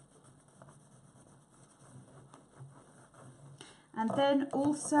 And then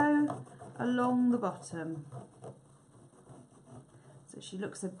also along the bottom. So she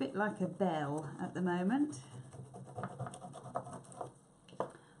looks a bit like a bell at the moment.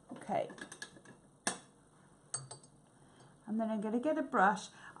 Okay. And then I'm going to get a brush.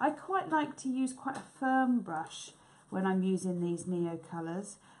 I quite like to use quite a firm brush when I'm using these Neo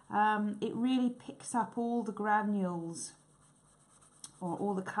colours. It really picks up all the granules or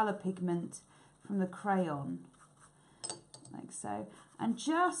all the colour pigment from the crayon, like so. And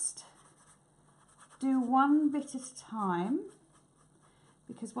just do one bit at a time,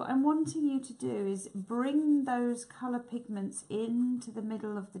 because what I'm wanting you to do is bring those colour pigments into the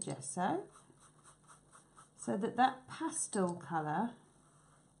middle of the gesso, so that that pastel colour,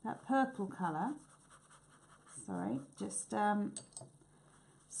 that purple colour, sorry, just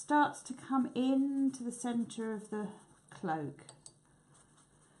starts to come into the centre of the cloak.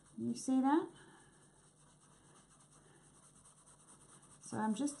 You see that? So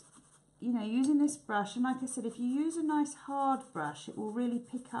I'm just, you know, using this brush, and like I said, if you use a nice hard brush, it will really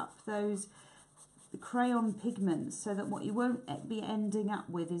pick up those crayon pigments, so that what you won't be ending up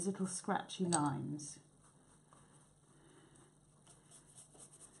with is little scratchy lines.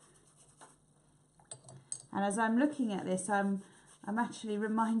 And as I'm looking at this, I'm actually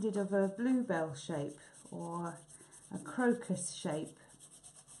reminded of a bluebell shape or a crocus shape.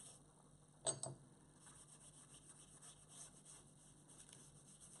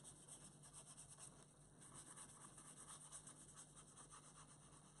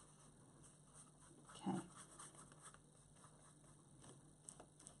 Okay.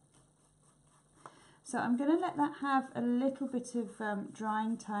 So I'm going to let that have a little bit of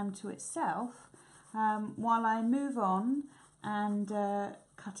drying time to itself while I move on and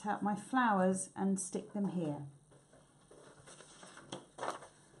cut out my flowers and stick them here.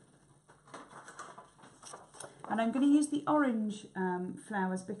 And I'm going to use the orange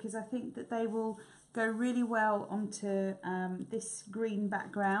flowers because I think that they will go really well onto this green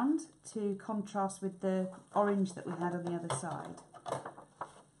background to contrast with the orange that we had on the other side.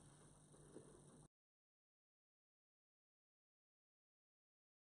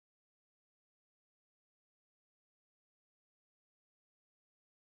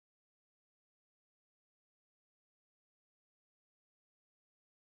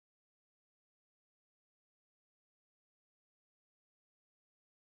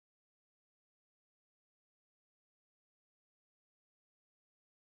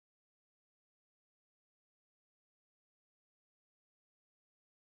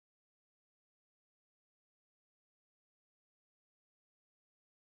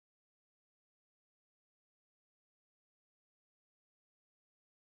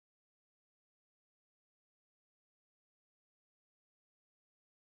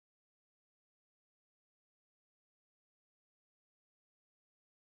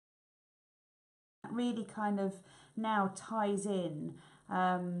 Really kind of now ties in.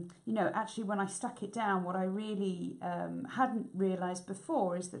 You know, actually when I stuck it down, what I really hadn't realised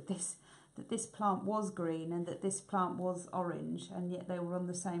before is that this plant was green and that this plant was orange, and yet they were on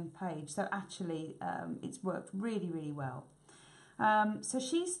the same page. So actually it's worked really, really well. So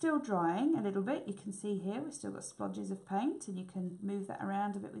she's still drying a little bit. You can see here we've still got splodges of paint, and you can move that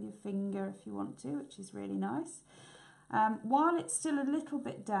around a bit with your finger if you want to, which is really nice. While it's still a little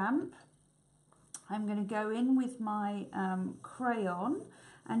bit damp, I'm going to go in with my crayon,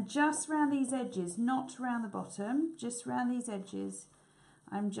 and just around these edges, not around the bottom, just around these edges,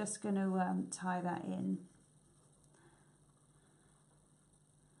 I'm just going to tie that in.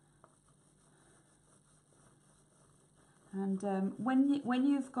 And when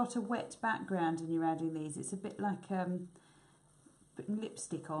you've got a wet background and you're adding these, it's a bit like putting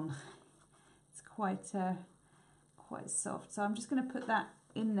lipstick on. It's quite soft. So I'm just going to put that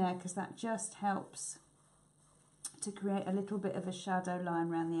in there because that just helps to create a little bit of a shadow line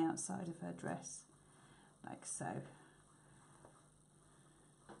around the outside of her dress, like so.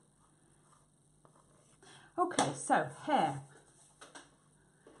 Okay, so hair.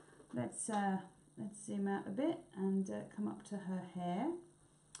 Let's zoom out a bit and come up to her hair.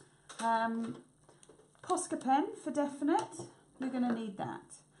 Posca pen for definite. We're going to need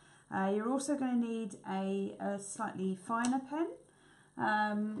that. You're also going to need a slightly finer pen.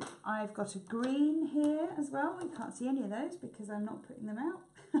 I've got a green here as well. You can't see any of those because I'm not putting them out.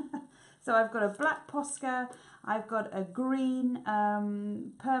 So I've got a black Posca, I've got a green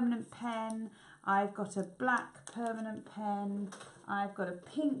permanent pen, I've got a black permanent pen, I've got a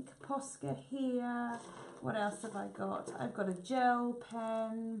pink Posca here. What else have I got? I've got a gel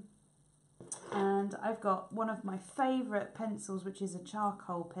pen, and I've got one of my favourite pencils, which is a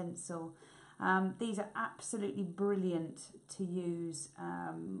charcoal pencil. These are absolutely brilliant to use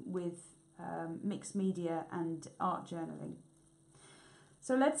with mixed media and art journaling.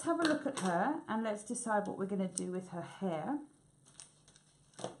 So let's have a look at her and let's decide what we're going to do with her hair.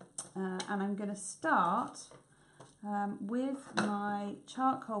 And I'm going to start with my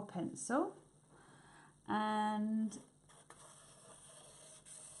charcoal pencil, and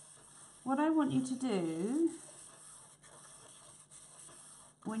what I want you to do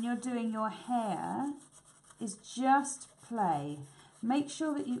when you're doing your hair is just play. Make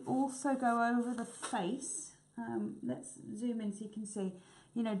sure that you also go over the face. Let's zoom in so you can see.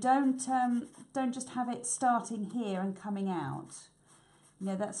 You know, don't just have it starting here and coming out. You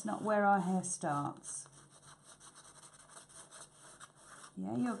know, that's not where our hair starts.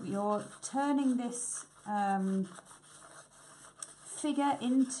 Yeah, you're turning this figure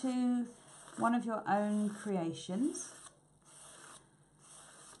into one of your own creations.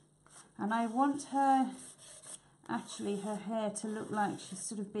 And I want her, actually her hair to look like she's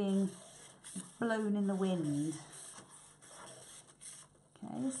sort of being blown in the wind.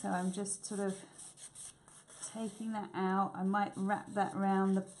 Okay, so I'm just sort of taking that out. I might wrap that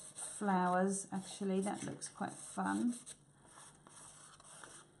around the flowers, actually, that looks quite fun.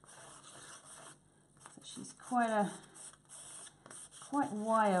 So she's quite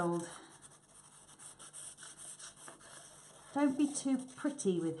wild. Don't be too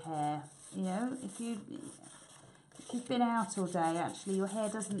pretty with hair, you know, if you've been out all day, actually your hair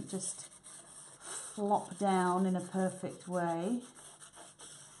doesn't just flop down in a perfect way.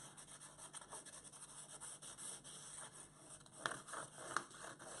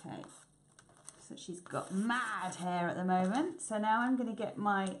 Okay, so she's got mad hair at the moment. So now I'm going to get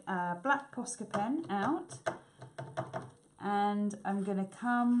my black Posca pen out, and I'm going to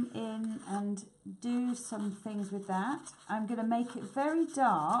come in and do some things with that. I'm going to make it very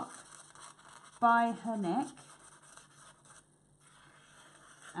dark by her neck,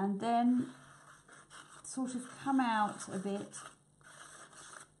 and then sort of come out a bit.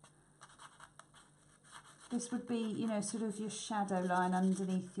 This would be, you know, sort of your shadow line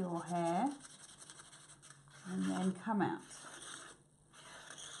underneath your hair, and then come out.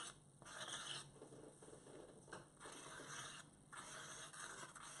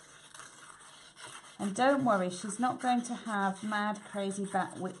 And don't worry, she's not going to have mad, crazy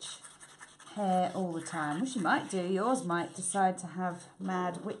bat witch hair all the time. Well, she might do. Yours might decide to have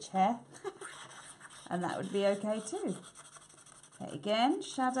mad witch hair. And that would be okay too. Okay, again,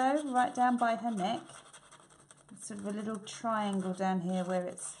 shadow right down by her neck. Sort of a little triangle down here where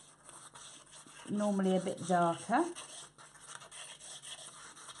it's normally a bit darker.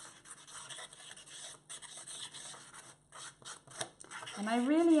 And I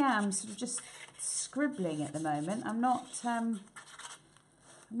really am sort of just scribbling at the moment. I'm not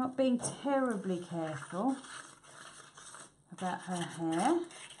being terribly careful about her hair.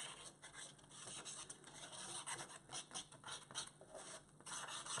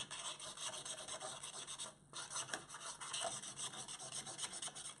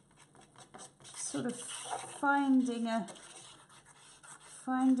 Sort of finding a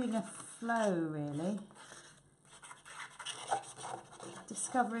flow, really.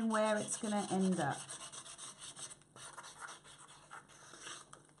 Discovering where it's going to end up.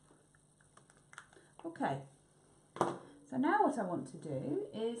 Okay, so now what I want to do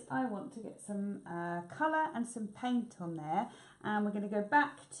is I want to get some colour and some paint on there, and we're going to go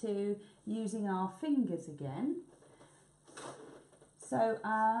back to using our fingers again. So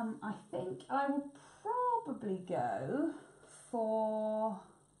I think I will probably go for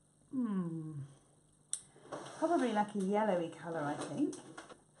probably like a yellowy colour, I think.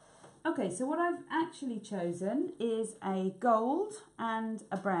 Okay, so what I've actually chosen is a gold and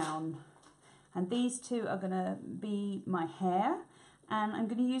a brown. And these two are going to be my hair, and I'm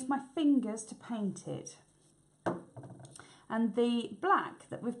going to use my fingers to paint it. And the black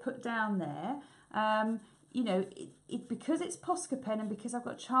that we've put down there, you know, because it's Posca pen and because I've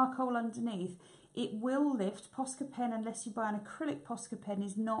got charcoal underneath, it will lift. Posca pen, unless you buy an acrylic Posca pen,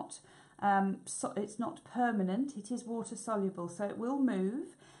 is not, it's not permanent. It is water soluble, so it will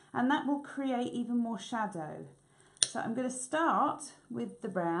move, and that will create even more shadow. So I'm going to start with the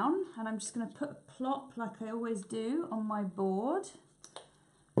brown, and I'm just going to put a plop like I always do on my board.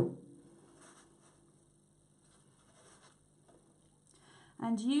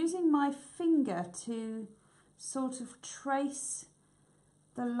 And using my finger to sort of trace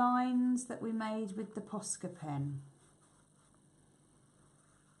the lines that we made with the Posca pen.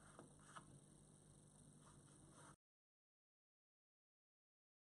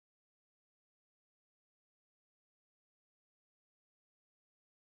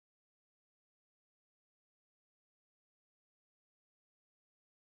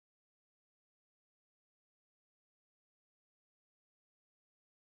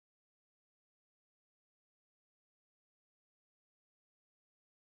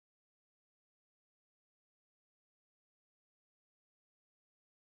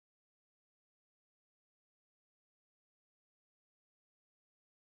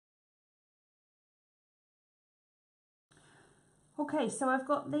 Okay, so I've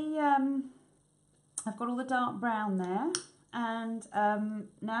got all the dark brown there, and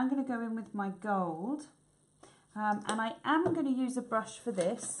now I'm going to go in with my gold, and I am going to use a brush for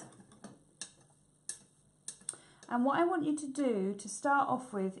this. And what I want you to do to start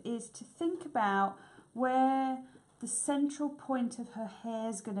off with is to think about where the central point of her hair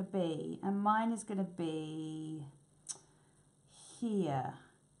is going to be, and mine is going to be here.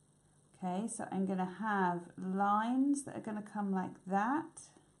 Okay, so I'm going to have lines that are going to come like that,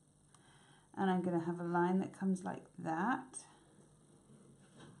 and I'm going to have a line that comes like that.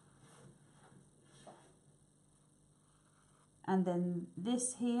 And then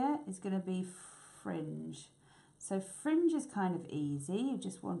this here is going to be fringe. So fringe is kind of easy. You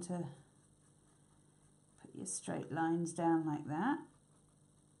just want to put your straight lines down like that.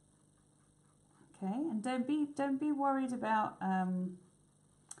 Okay, and don't be worried about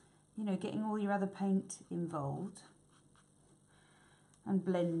you know, getting all your other paint involved and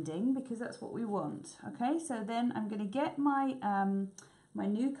blending, because that's what we want. Okay, so then I'm going to get my my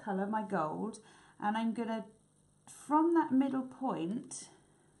new colour, my gold, and I'm going to, from that middle point,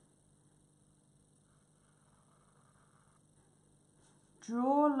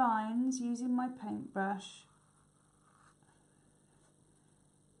 draw lines using my paintbrush .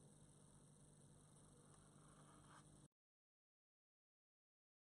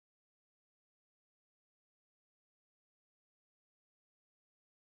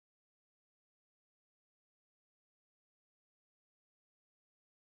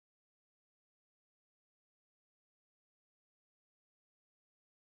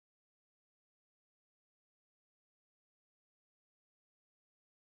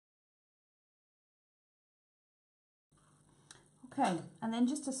 Okay, and then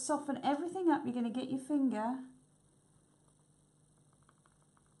just to soften everything up, you're going to get your finger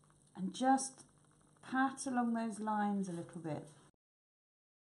and just pat along those lines a little bit.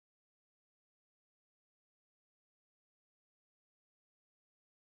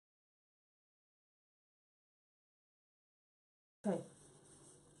 Okay.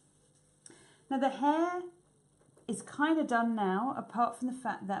 Now the hair is kind of done now, apart from the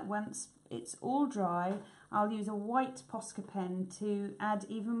fact that once it's all dry, I'll use a white Posca pen to add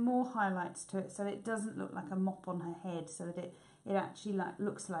even more highlights to it, so that it doesn't look like a mop on her head, so that it actually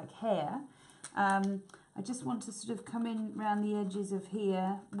looks like hair. I just want to sort of come in around the edges of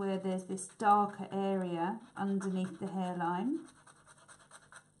here where there's this darker area underneath the hairline,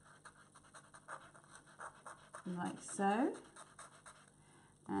 like so,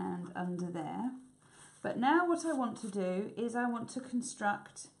 and under there. But now what I want to do is I want to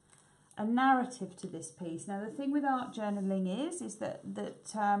construct a narrative to this piece. Now the thing with art journaling is that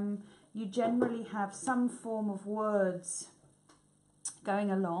you generally have some form of words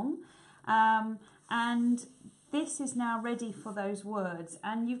going along, and this is now ready for those words,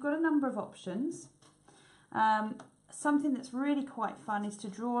 and you've got a number of options. Something that's really quite fun is to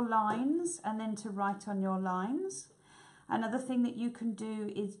draw lines and then to write on your lines. Another thing that you can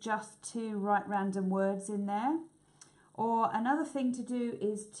do is just to write random words in there. Or another thing to do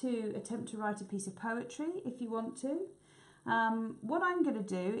is to attempt to write a piece of poetry if you want to. What I'm going to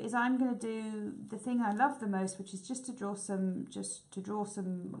do is I'm going to do the thing I love the most, which is just to draw some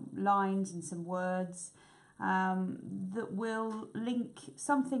lines and some words that will link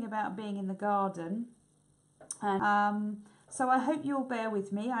something about being in the garden. And so I hope you'll bear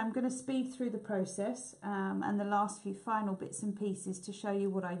with me. I'm going to speed through the process and the last few final bits and pieces to show you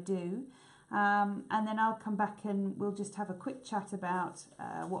what I do. And then I'll come back and we'll just have a quick chat about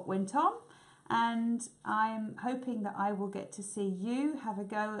what went on. And I'm hoping that I will get to see you have a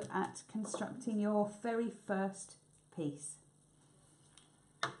go at constructing your very first piece.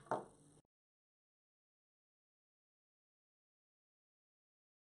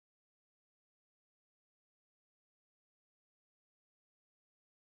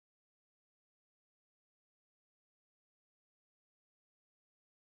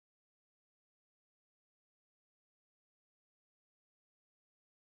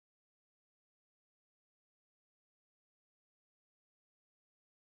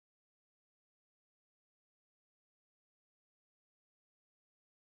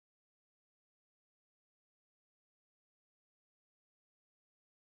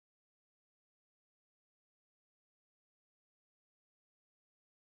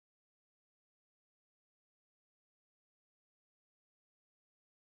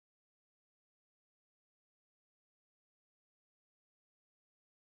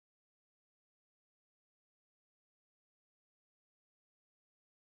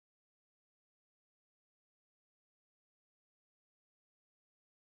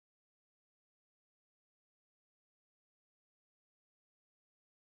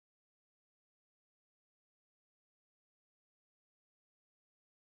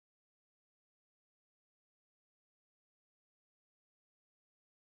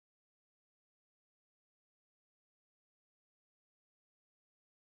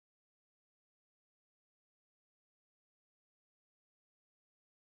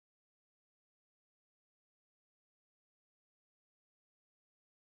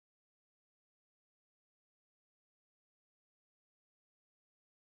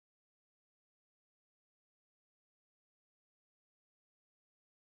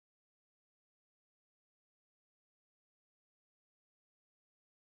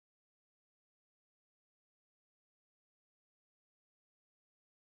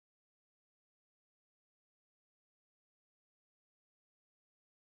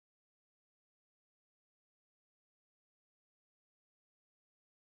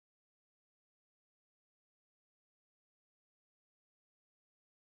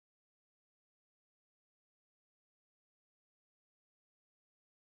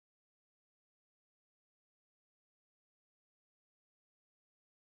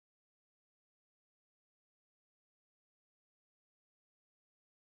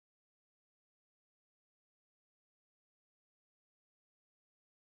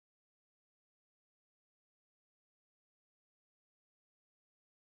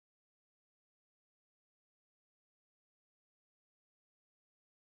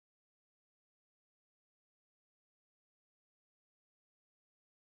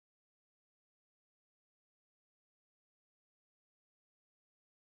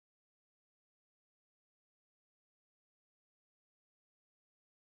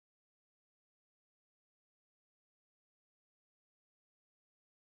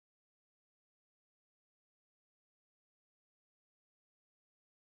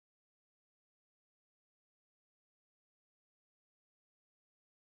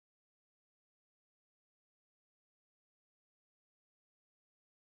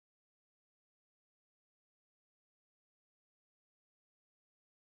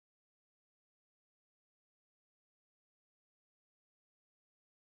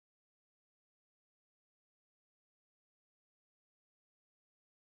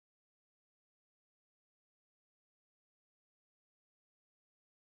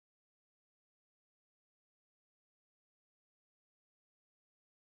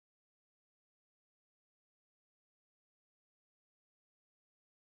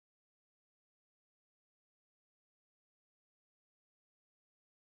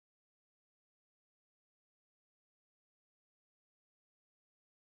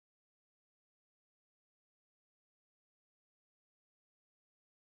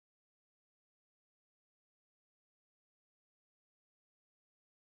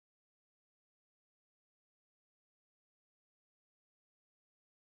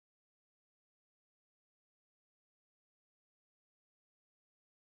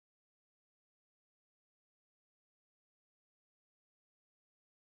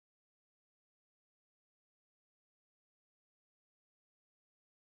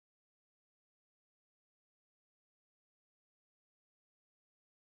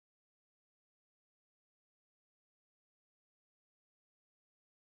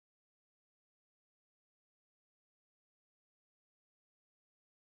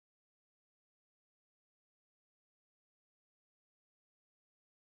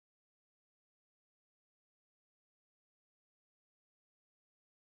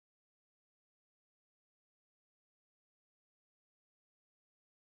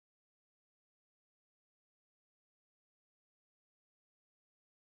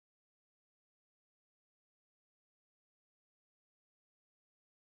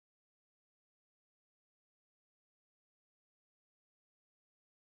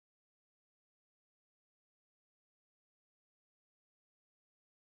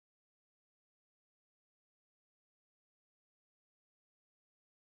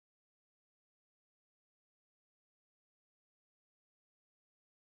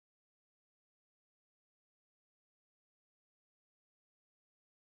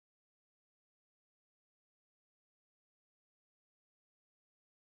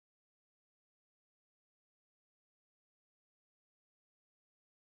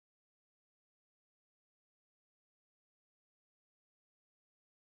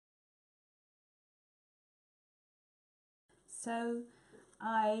 So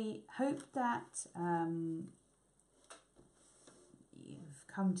I hope that you've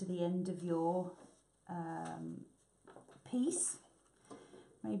come to the end of your piece.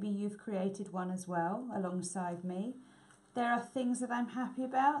 Maybe you've created one as well alongside me. There are things that I'm happy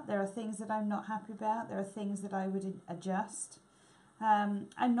about, there are things that I'm not happy about, there are things that I would adjust.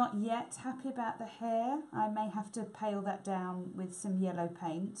 I'm not yet happy about the hair. I may have to pale that down with some yellow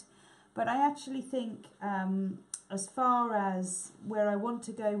paint. But I actually think as far as where I want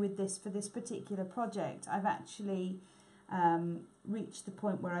to go with this for this particular project, I've actually reached the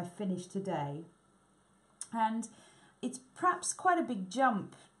point where I finished today. And it's perhaps quite a big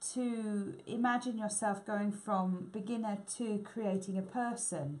jump to imagine yourself going from beginner to creating a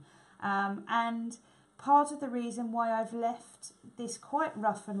person. And part of the reason why I've left this quite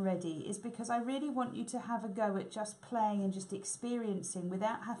rough and ready is because I really want you to have a go at just playing and just experiencing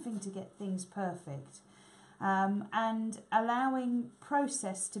without having to get things perfect. And allowing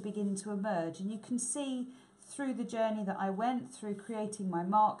process to begin to emerge. And you can see through the journey that I went through creating my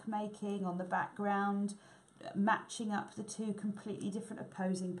mark making on the background, matching up the two completely different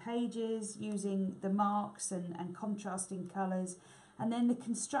opposing pages, using the marks and contrasting colours, and then the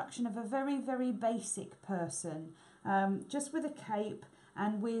construction of a very, very basic person, just with a cape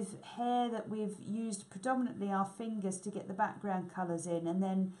and with hair that we've used predominantly our fingers to get the background colours in, and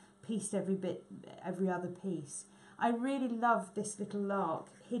then pieced every other piece. I really love this little lark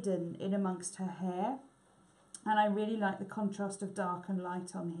hidden in amongst her hair, and I really like the contrast of dark and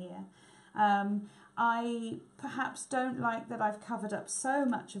light on here. I perhaps don't like that I've covered up so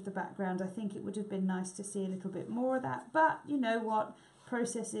much of the background. I think it would have been nice to see a little bit more of that, but you know what?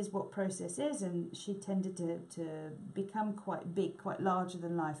 Process is what process is, and she tended to become quite big, quite larger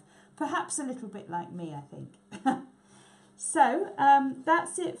than life. Perhaps a little bit like me, I think. So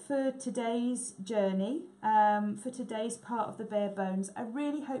that's it for today's journey, for today's part of the bare bones. I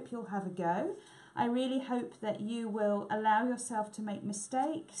really hope you'll have a go. I really hope that you will allow yourself to make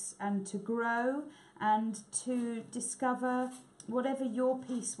mistakes and to grow and to discover whatever your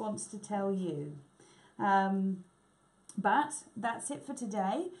piece wants to tell you. But that's it for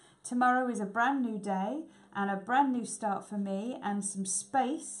today. Tomorrow is a brand new day and a brand new start for me and some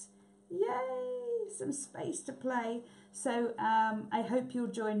space. Yay! Some space to play. So I hope you'll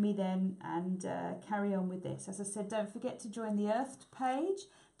join me then and carry on with this. As I said, don't forget to join the Earthed page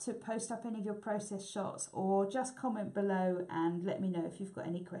to post up any of your process shots, or just comment below and let me know if you've got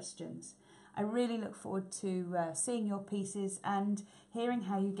any questions. I really look forward to seeing your pieces and hearing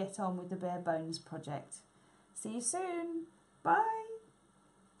how you get on with the Bare Bones project. See you soon. Bye.